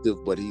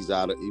active, but he was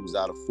out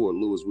of Fort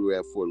Lewis. We were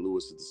at Fort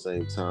Lewis at the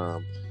same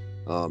time.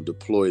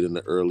 Deployed in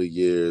the early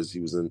years. He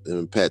was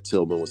and Pat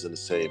Tillman was in the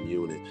same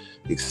unit.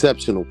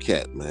 Exceptional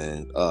cat,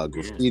 man.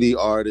 Graffiti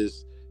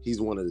artist. He's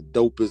one of the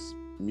dopest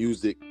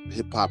music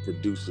hip hop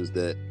producers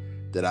that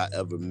I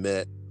ever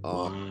met.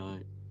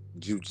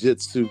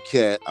 Jiu-jitsu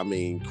cat. I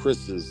mean,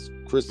 Chris is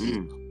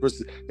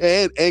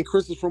and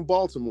Chris is from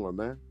Baltimore,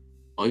 man.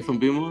 Oh, you from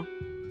Baltimore?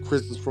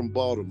 Chris is from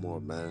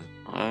Baltimore, man.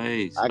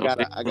 Nice. I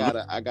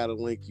gotta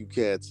link you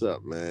cats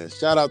up, man.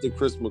 Shout out to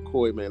Chris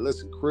McCoy, man.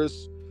 Listen,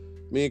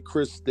 me and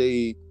Chris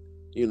stayed,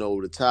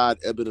 the tide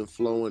ebbing and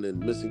flowing and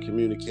missing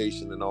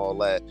communication and all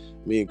that.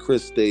 Me and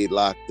Chris stayed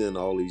locked in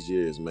all these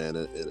years, man,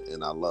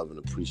 and I love and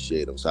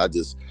appreciate him. So I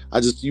just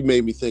you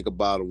made me think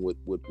about him with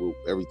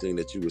everything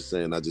that you were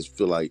saying. I just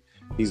feel like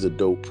he's a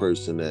dope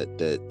person that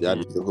I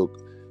need to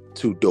hook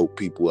 2 dope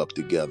people up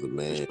together,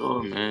 man.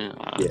 Sure, man.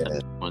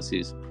 I want to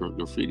see some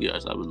graffiti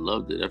artists. I would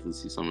love to definitely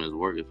see some of his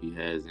work if he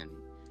has any.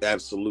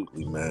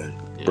 Absolutely, man.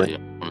 Yeah, I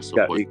want to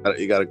support.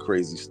 He got a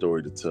crazy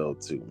story to tell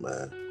too,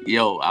 man.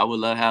 Yo, I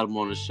would love to have him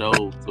on the show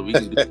so we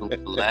can do some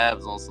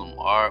collabs on some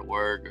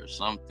artwork or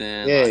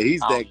something. Yeah, he's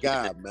that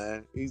guy,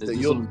 man.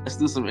 Let's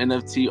do some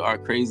NFT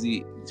art,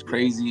 crazy,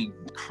 trippy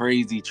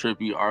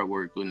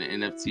artwork in the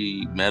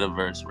NFT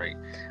metaverse, right?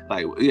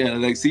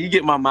 Like, see, you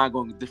get my mind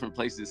going to different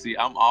places. See,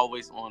 I'm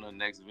always on the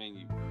next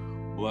venue,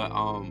 but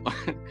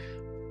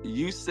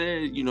you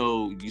said,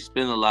 you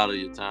spend a lot of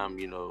your time,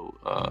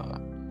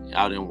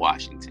 out in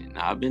Washington.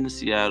 Now, I've been to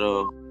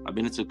Seattle, I've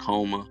been to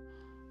Tacoma,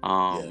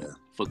 Yeah.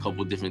 for a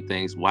couple different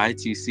things.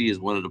 YTC is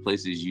one of the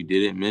places you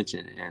didn't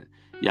mention, and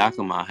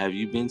Yakima. Have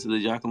you been to the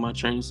Yakima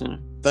Training Center?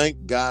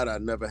 Thank God I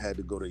never had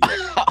to go to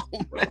Yakima.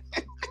 Oh, man.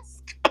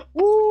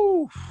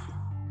 Woo!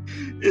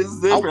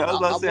 It's different. I was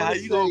about to say, want how to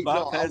you gonna say no.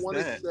 I bypass want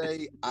to that?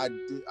 say I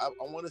did. I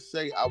want to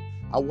say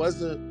I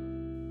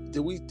wasn't.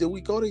 Did we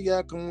go to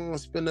Yakima and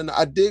spend the night?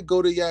 I did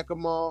go to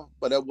Yakima,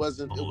 but it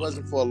wasn't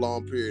for a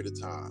long period of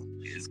time.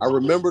 It's I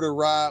remember the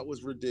ride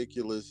was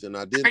ridiculous, and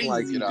I didn't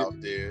like crazy. it out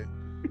there.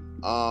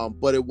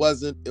 But it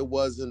wasn't a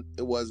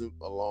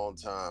long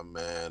time,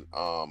 man.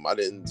 I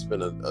didn't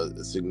spend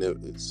a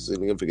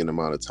significant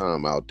amount of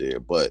time out there,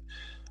 but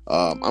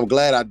I'm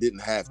glad I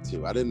didn't have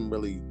to. I didn't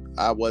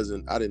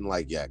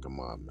like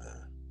Yakima, man.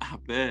 I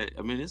bet.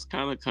 I mean, it's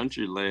kind of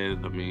country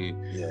land. I mean,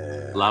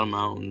 Yeah. a lot of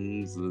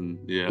mountains and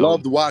yeah.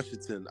 Loved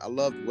Washington. I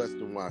loved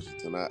Western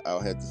Washington. I'll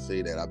have to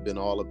say that. I've been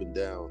all up and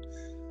down.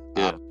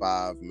 Yeah.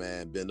 I-5,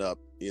 man. Been up,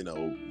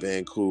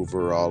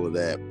 Vancouver, all of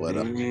that. But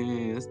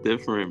it's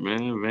different,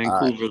 man.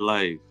 Vancouver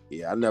life.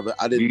 Yeah,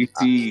 I didn't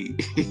BT.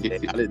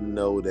 I didn't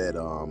know that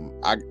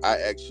I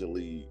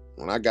actually,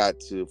 when I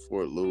got to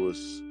Fort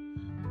Lewis,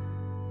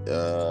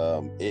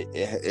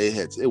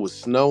 it was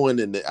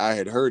snowing, and I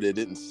had heard it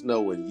didn't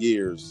snow in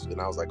years,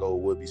 and I was like, oh,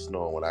 it would be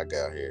snowing when I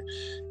got here.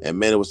 And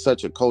man, it was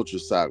such a culture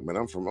shock, man.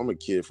 I'm a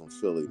kid from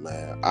Philly,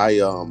 man.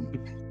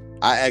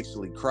 I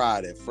actually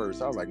cried at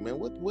first. I was like, man,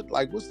 what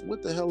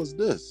the hell is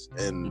this?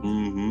 And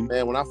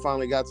man, when I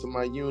finally got to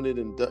my unit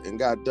and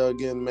got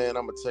dug in, man,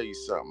 I'm gonna tell you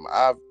something.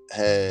 I've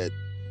had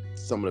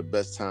some of the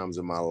best times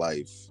in my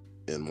life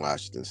in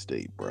Washington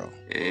State, bro.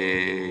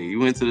 Hey, you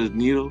went to the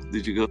Needle?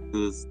 Did you go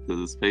to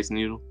the Space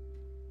Needle?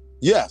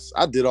 Yes,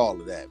 I did all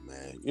of that,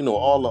 man.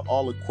 All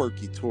the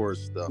quirky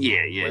tourist stuff.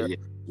 Yeah.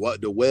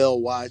 What the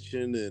whale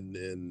watching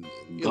and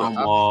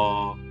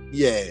Gumball.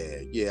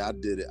 Yeah, I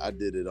did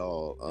it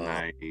all.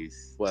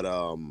 Nice. But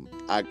I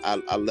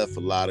left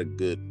a lot of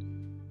good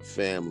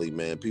family,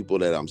 man. People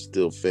that I'm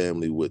still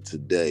family with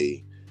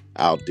today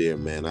out there,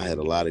 man. I had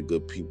a lot of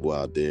good people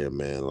out there,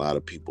 man. A lot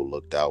of people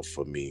looked out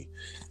for me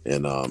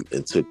and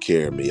took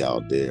care of me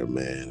out there,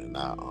 man. And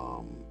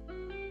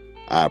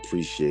I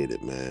appreciate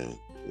it, man.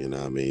 You know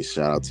what I mean?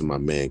 Shout out to my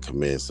man,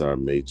 Command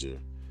Sergeant Major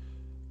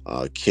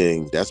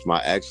King. That's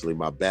my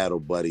battle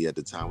buddy at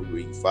the time. We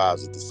were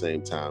E5s at the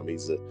same time.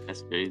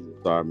 That's crazy.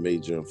 Sergeant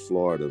Major in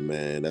Florida,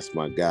 man. That's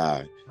my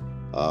guy.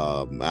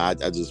 I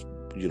just,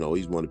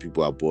 he's one of the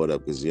people I brought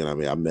up because,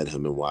 I met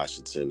him in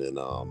Washington, and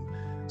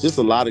just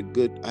a lot of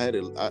good. I had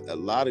a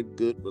lot of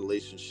good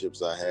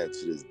relationships I had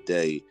to this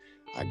day.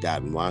 I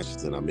got in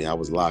Washington. I mean, I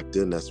was locked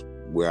in. That's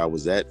where I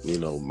was at,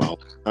 my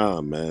whole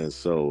time, man.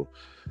 So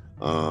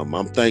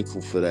I'm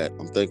thankful for that.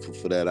 I'm thankful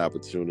for that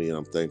opportunity, and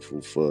I'm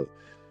thankful for,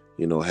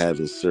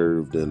 having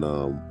served in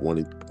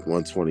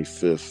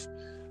 125th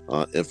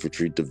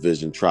Infantry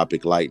Division,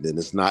 Tropic Lightning.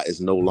 It's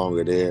no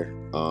longer there.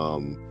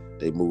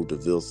 They moved to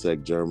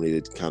Vilseck, Germany.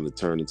 It kind of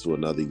turned into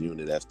another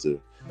unit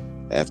after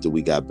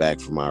we got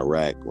back from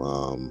Iraq.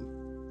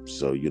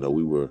 So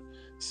we were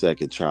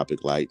second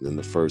Tropic Lightning.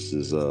 The first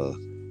is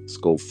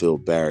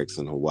Schofield Barracks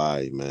in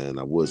Hawaii, man.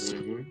 I would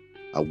sing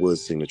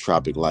the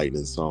Tropic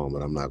Lightning song,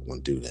 but I'm not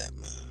going to do that,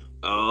 man.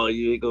 Oh,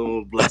 you ain't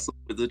gonna bless them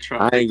with the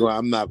Tropic?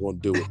 I'm not going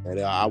to do it, man.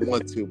 I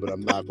want to, but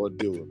I'm not going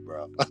to do it,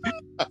 bro.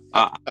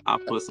 I'll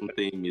put some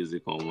theme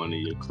music on one of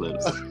your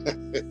clips.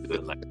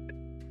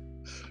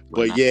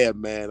 But yeah,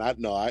 man,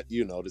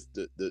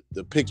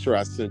 the picture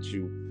I sent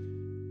you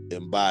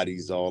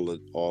embodies all of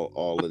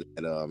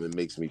that. It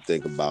makes me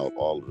think about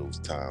all of those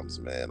times,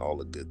 man, all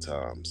the good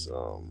times.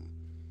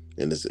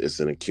 And it's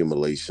an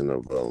accumulation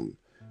of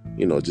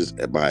just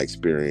my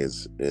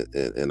experience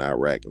in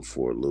Iraq and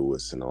Fort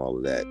Lewis and all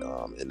of that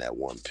in that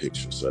one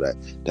picture. So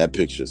that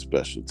picture is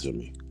special to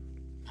me.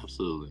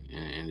 Absolutely,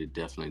 and it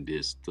definitely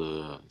did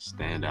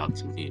stand out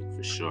to me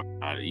for sure.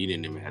 You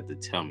didn't even have to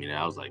tell me that.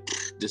 I was like,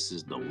 this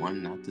is the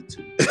one, not the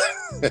two.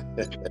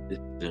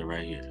 They're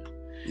right here.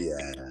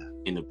 Yeah.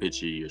 In the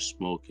picture, you're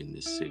smoking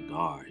this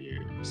cigar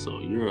here.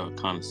 So you're a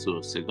connoisseur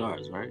of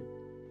cigars, right?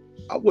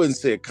 I wouldn't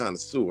say a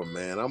connoisseur,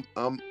 man.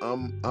 I'm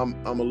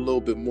a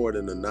little bit more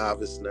than a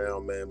novice now,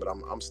 man. But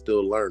I'm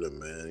still learning,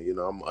 man.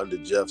 I'm under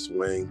Jeff's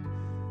wing.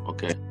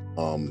 Okay.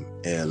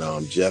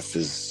 And Jeff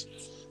is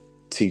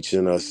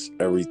teaching us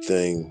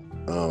everything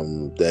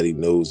that he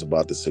knows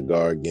about the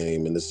cigar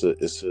game, and it's a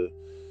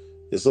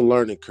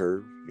learning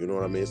curve. You know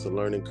what I mean? It's a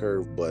learning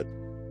curve, but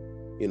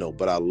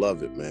but I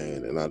love it,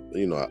 man. And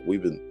we were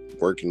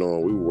working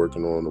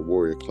on the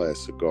Warrior Class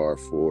cigar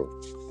for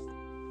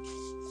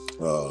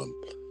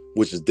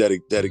which is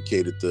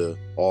dedicated to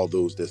all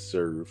those that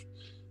serve.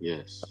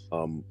 Yes.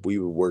 We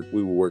were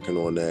working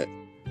on that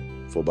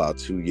for about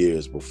 2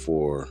 years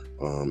before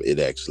it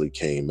actually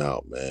came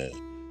out, man.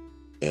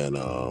 And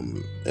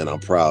I'm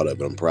proud of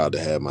it. I'm proud to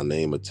have my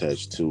name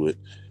attached to it,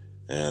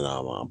 and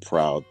I'm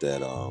proud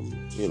that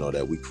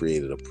that we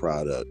created a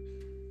product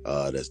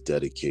that's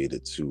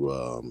dedicated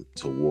to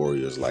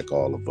warriors like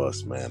all of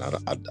us, man.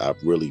 I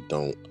really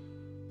don't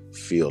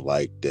feel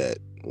like that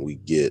we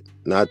get,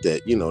 not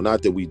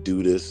that we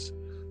do this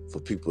for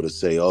people to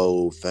say,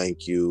 oh,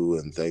 thank you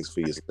and thanks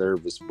for your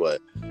service,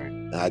 but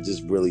I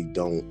just really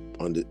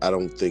I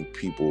don't think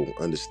people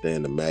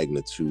understand the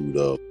magnitude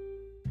of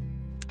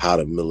how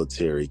the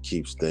military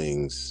keeps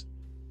things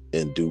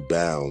in due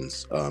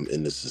bounds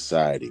in the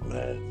society,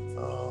 man.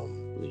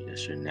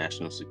 That's your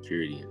national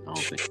security, and I don't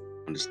think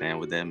you understand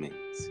what that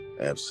means.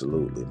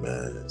 Absolutely,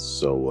 man.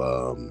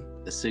 So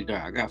the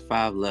cigar, I got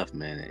 5 left,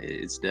 man.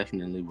 It's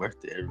definitely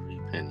worth every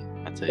penny.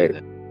 I tell you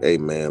that. Hey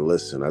man,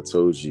 listen, I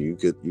told you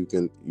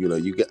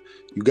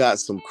you got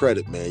some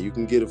credit, man. You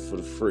can get it for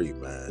the free,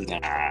 man. Nah.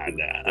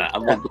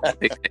 I'm gonna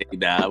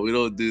go we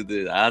don't do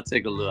this. I'll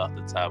take a little off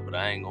the top, but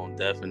I'm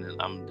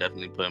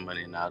definitely putting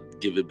money and I'll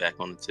give it back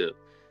on the tip.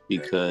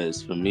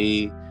 Because for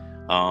me,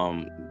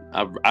 I'm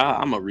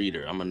a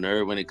reader. I'm a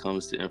nerd when it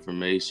comes to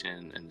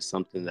information, and it's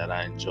something that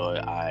I enjoy.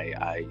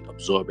 I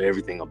absorb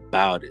everything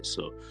about it.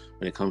 So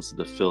when it comes to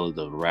the feel of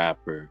the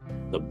wrapper,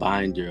 the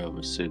binder of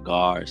a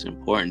cigar, it's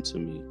important to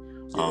me.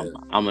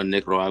 I'm a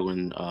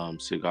Nicaraguan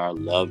cigar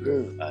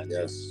lover.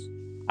 Yes.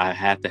 I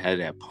have to have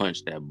that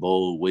punch, that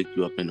bold, wake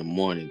you up in the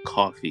morning,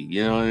 coffee,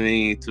 you know what I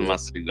mean, to my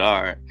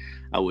cigar.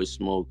 I would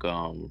smoke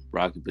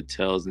Rocky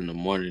Patels in the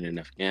morning in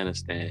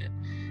Afghanistan.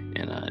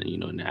 And,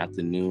 in the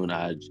afternoon,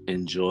 I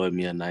enjoy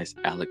me a nice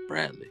Alec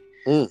Bradley.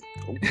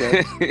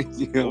 Okay.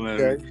 You know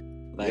what I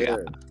mean? Like,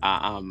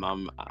 I'm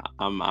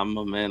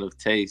a man of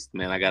taste,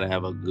 man. I got to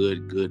have a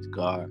good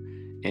cigar.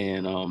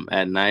 And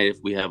at night,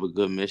 if we have a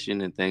good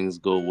mission and things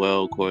go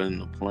well according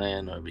to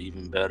plan, or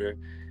even better,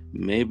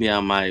 maybe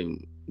I might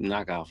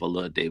knock off a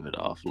little David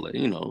off.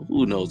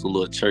 Who knows? A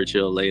little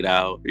Churchill laid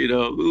out.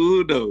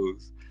 Who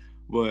knows?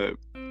 But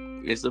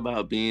it's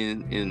about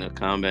being in a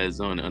combat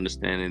zone and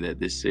understanding that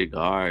this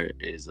cigar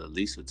is at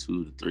least a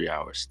 2 to 3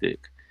 hour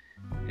stick,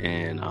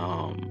 and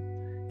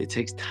it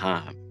takes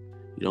time.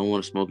 You don't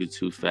want to smoke it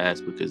too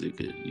fast because you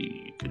could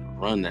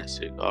run that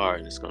cigar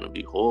and it's going to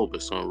be horrible.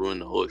 It's going to ruin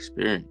the whole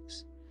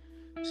experience.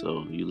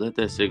 So you let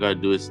that cigar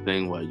do its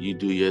thing while you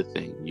do your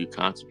thing. You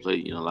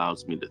contemplate. It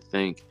allows me to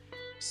think.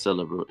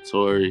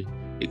 Celebratory.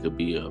 It could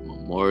be a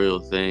memorial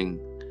thing.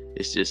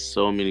 It's just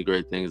so many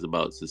great things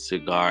about the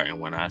cigar. And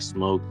when I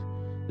smoked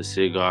the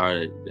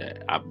cigar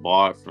that I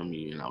bought from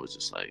you, and I was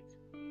just like,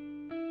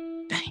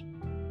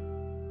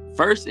 dang.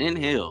 First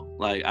inhale,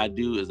 like I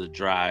do, is a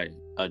dry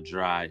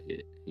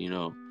hit,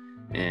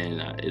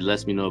 and it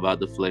lets me know about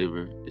the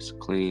flavor. It's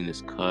clean,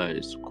 it's cut,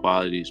 it's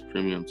quality, it's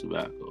premium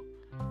tobacco.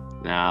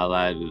 Now I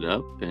light it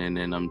up, and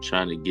then I'm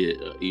trying to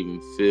get an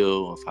even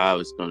feel of how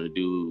it's gonna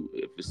do.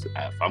 If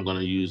I'm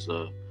gonna use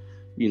a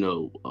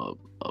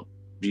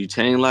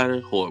butane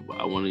lighter, horrible.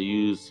 I want to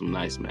use some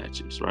nice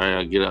matches, right?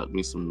 I get out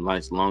me some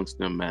nice long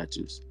stem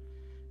matches,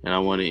 and I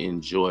want to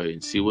enjoy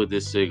and see what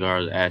this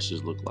cigar's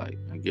ashes look like.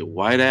 I get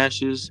white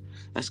ashes.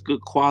 That's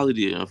good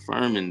quality,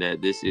 affirming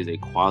that this is a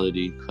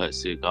quality cut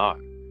cigar.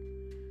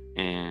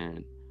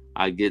 And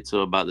I get to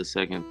about the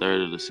second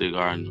third of the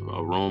cigar, and the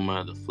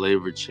aroma, the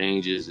flavor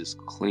changes. It's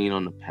clean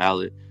on the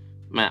palate.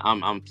 Man,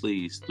 I'm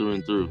pleased through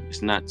and through.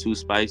 It's not too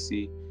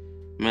spicy,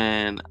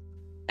 man.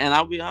 And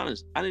I'll be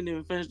honest, I didn't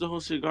even finish the whole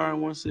cigar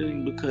in one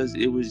sitting because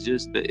it was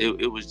just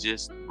it was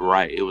just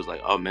right. It was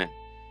like, oh man,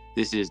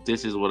 this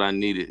is what I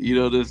needed. You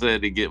know what I'm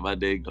saying, to get my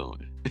day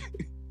going.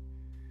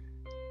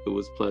 It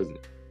was pleasant.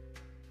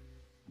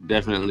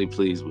 Definitely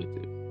pleased with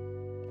it.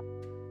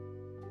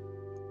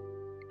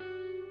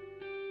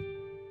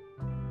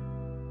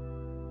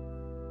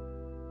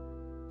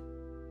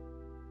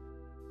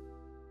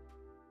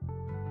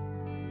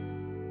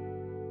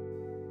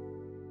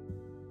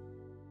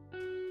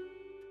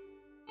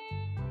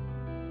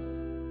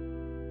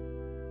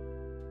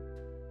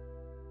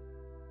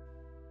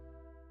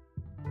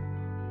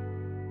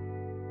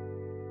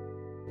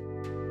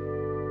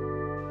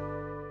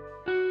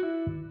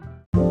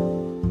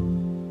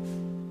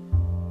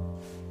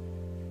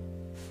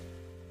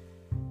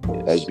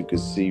 As you can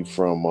see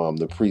from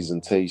the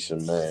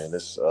presentation, man,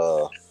 it's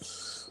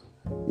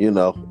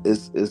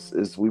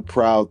we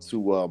proud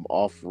to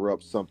offer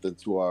up something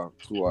to our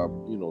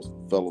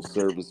fellow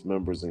service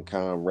members and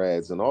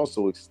comrades, and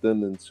also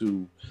extending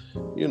to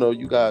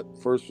you got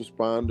first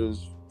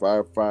responders,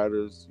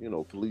 firefighters,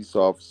 police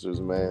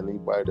officers, man,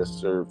 anybody that's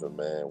serving,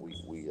 man.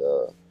 We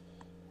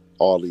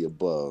all the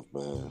above,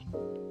 man.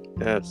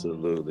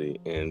 Absolutely.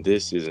 And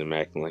this is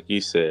immaculate, like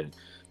you said.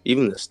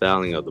 Even the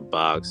styling of the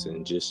box,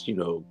 and just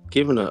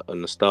giving a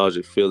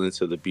nostalgic feeling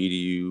to the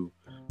BDU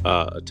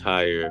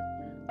attire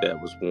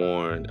that was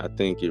worn. I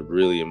think it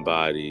really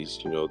embodies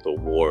the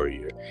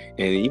warrior.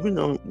 And even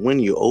though when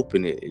you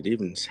open it, it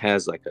even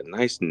has like a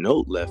nice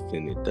note left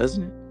in it,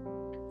 doesn't it?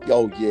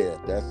 Oh yeah,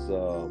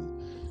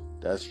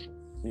 that's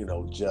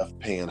Jeff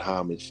paying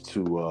homage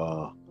to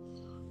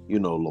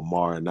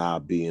Lamar and I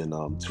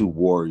being two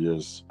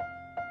warriors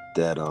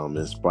that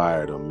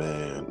inspired him,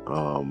 man.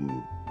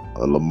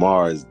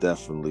 Lamar is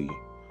definitely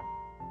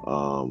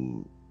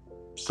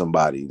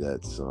somebody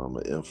that's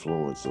an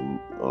influence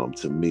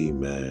to me,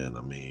 man.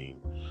 I mean,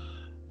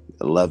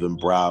 11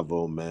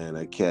 Bravo, man.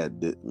 That cat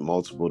did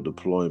multiple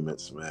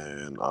deployments,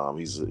 man.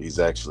 He's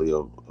actually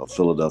a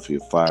Philadelphia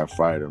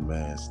firefighter,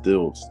 man.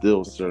 Still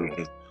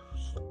serving.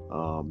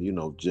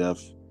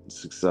 Jeff,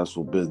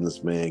 successful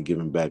businessman,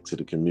 giving back to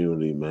the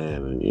community,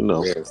 man. And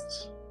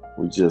Yes.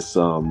 we just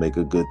make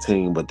a good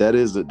team. But that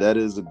is a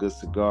good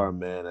cigar,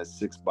 man. That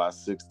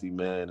 6x60,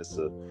 man. It's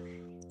a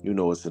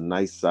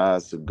nice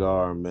size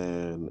cigar,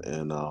 man.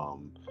 And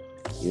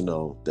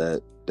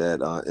that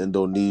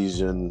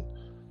Indonesian,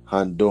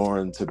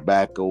 Honduran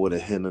tobacco with a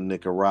hint of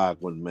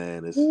Nicaraguan,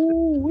 man. It's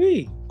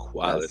Ooh-wee. got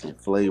Quality. some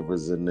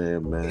flavors in there,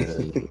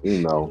 man.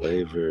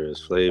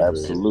 Flavors.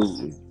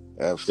 Absolutely.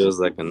 Feels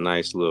like a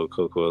nice little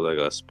cocoa, like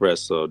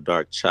espresso,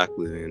 dark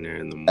chocolate in there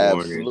in the morning.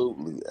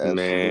 Absolutely,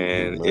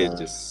 Man, it's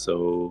just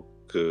so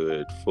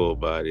good. Full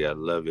body. I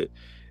love it.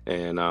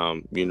 And, I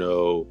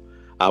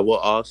will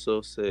also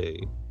say,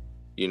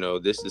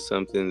 this is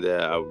something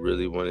that I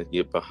really want to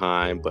get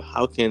behind. But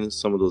how can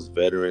some of those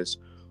veterans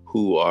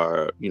who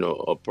are,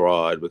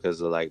 abroad, because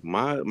like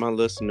my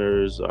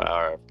listeners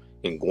are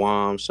in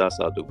Guam, shouts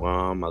out to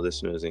Guam, my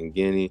listeners in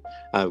Guinea,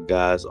 I have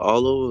guys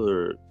all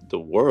over the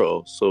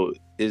world. So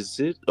is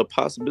it a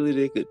possibility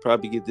they could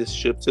probably get this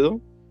shipped to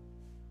them?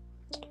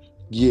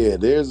 Yeah,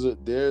 there's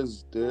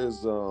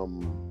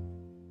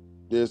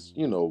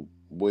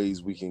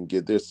ways we can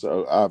get this.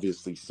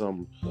 Obviously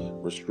some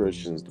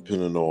restrictions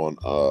depending on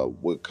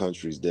what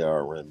countries they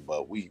are in,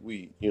 but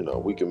we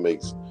can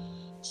make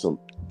some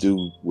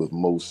do with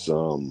most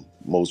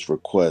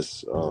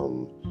requests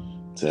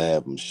to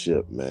have them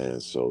shipped, man.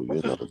 So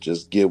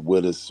just get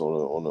with us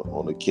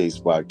on a case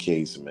by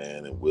case,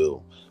 man, and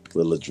we'll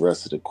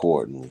address it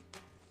accordingly.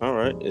 All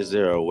right. Is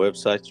there a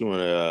website you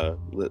want to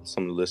let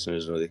some of the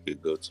listeners know they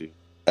could go to?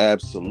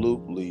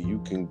 Absolutely. You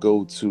can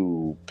go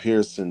to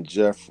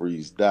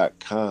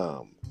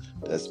PearsonJeffreys.com.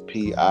 That's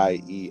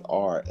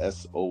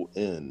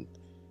PearsonGeoffreys.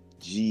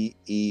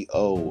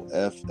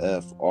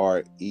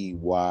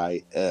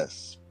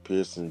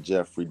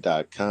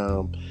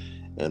 PearsonJeffrey.com.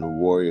 And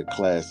Warrior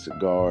Class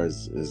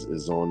Cigars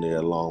is on there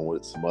along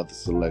with some other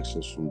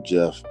selections from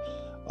Jeff.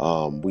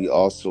 We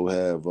also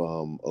have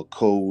a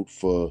code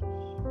for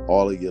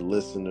all of your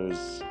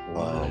listeners.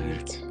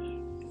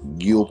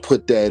 You'll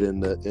put that in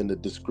the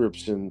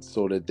description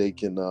so that they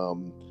can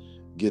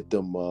get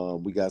them.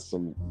 We got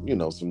some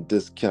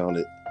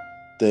discounted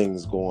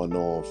things going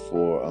on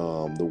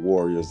for the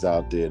warriors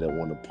out there that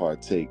want to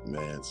partake,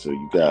 man. So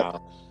you got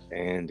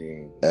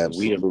outstanding.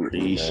 Absolutely,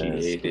 we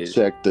appreciate it.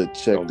 Check the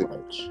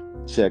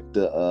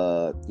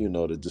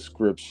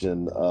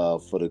description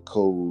for the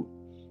code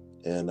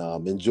and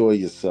enjoy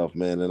yourself,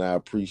 man. And I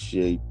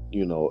appreciate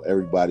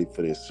everybody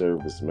for their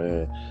service,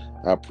 man.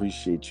 I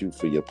appreciate you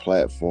for your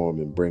platform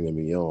and bringing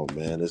me on,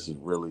 man. This is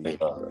really been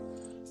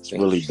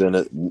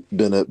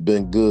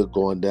good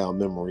going down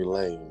memory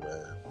lane,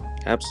 man.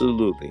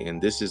 Absolutely.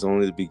 And this is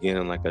only the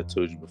beginning. Like I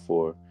told you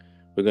before,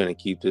 we're going to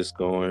keep this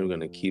going. We're going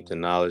to keep the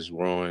knowledge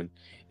growing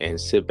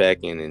and sit back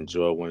and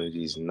enjoy one of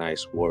these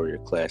nice Warrior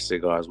Class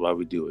cigars while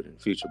we do it in the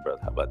future, brother.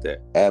 How about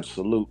that?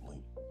 Absolutely.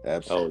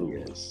 Oh,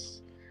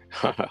 yes.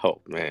 Oh,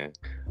 man.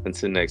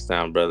 Until next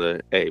time, brother.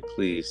 Hey,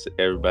 please,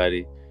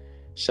 everybody,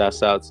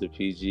 shouts out to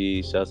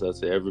PG. Shouts out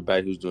to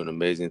everybody who's doing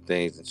amazing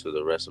things, and to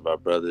the rest of our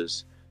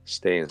brothers.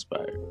 Stay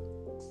inspired.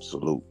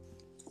 Salute.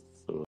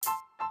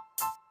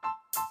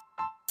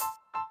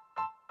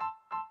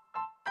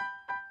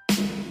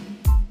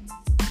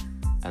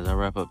 As I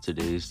wrap up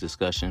today's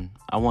discussion,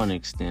 I want to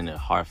extend a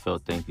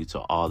heartfelt thank you to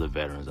all the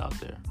veterans out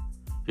there.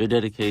 Your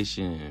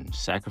dedication and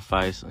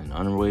sacrifice and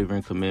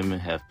unwavering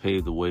commitment have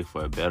paved the way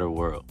for a better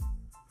world.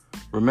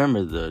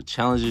 Remember, the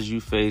challenges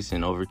you faced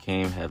and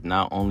overcame have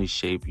not only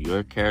shaped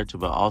your character,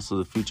 but also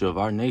the future of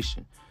our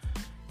nation.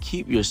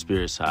 Keep your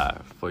spirits high,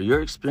 for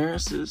your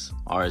experiences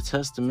are a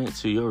testament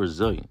to your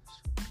resilience.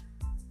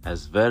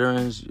 As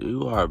veterans,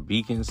 you are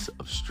beacons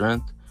of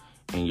strength,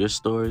 and your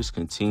stories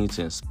continue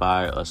to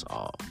inspire us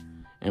all.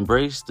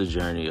 Embrace the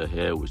journey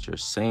ahead with your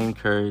same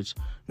courage,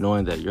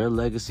 knowing that your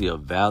legacy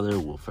of valor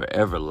will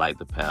forever light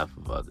the path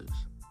of others.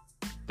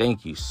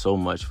 Thank you so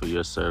much for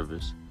your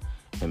service,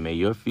 and may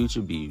your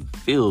future be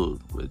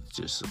filled with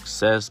just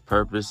success,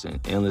 purpose, and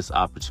endless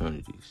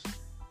opportunities.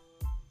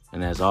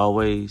 And as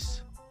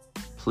always,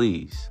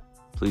 please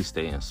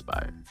stay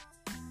inspired.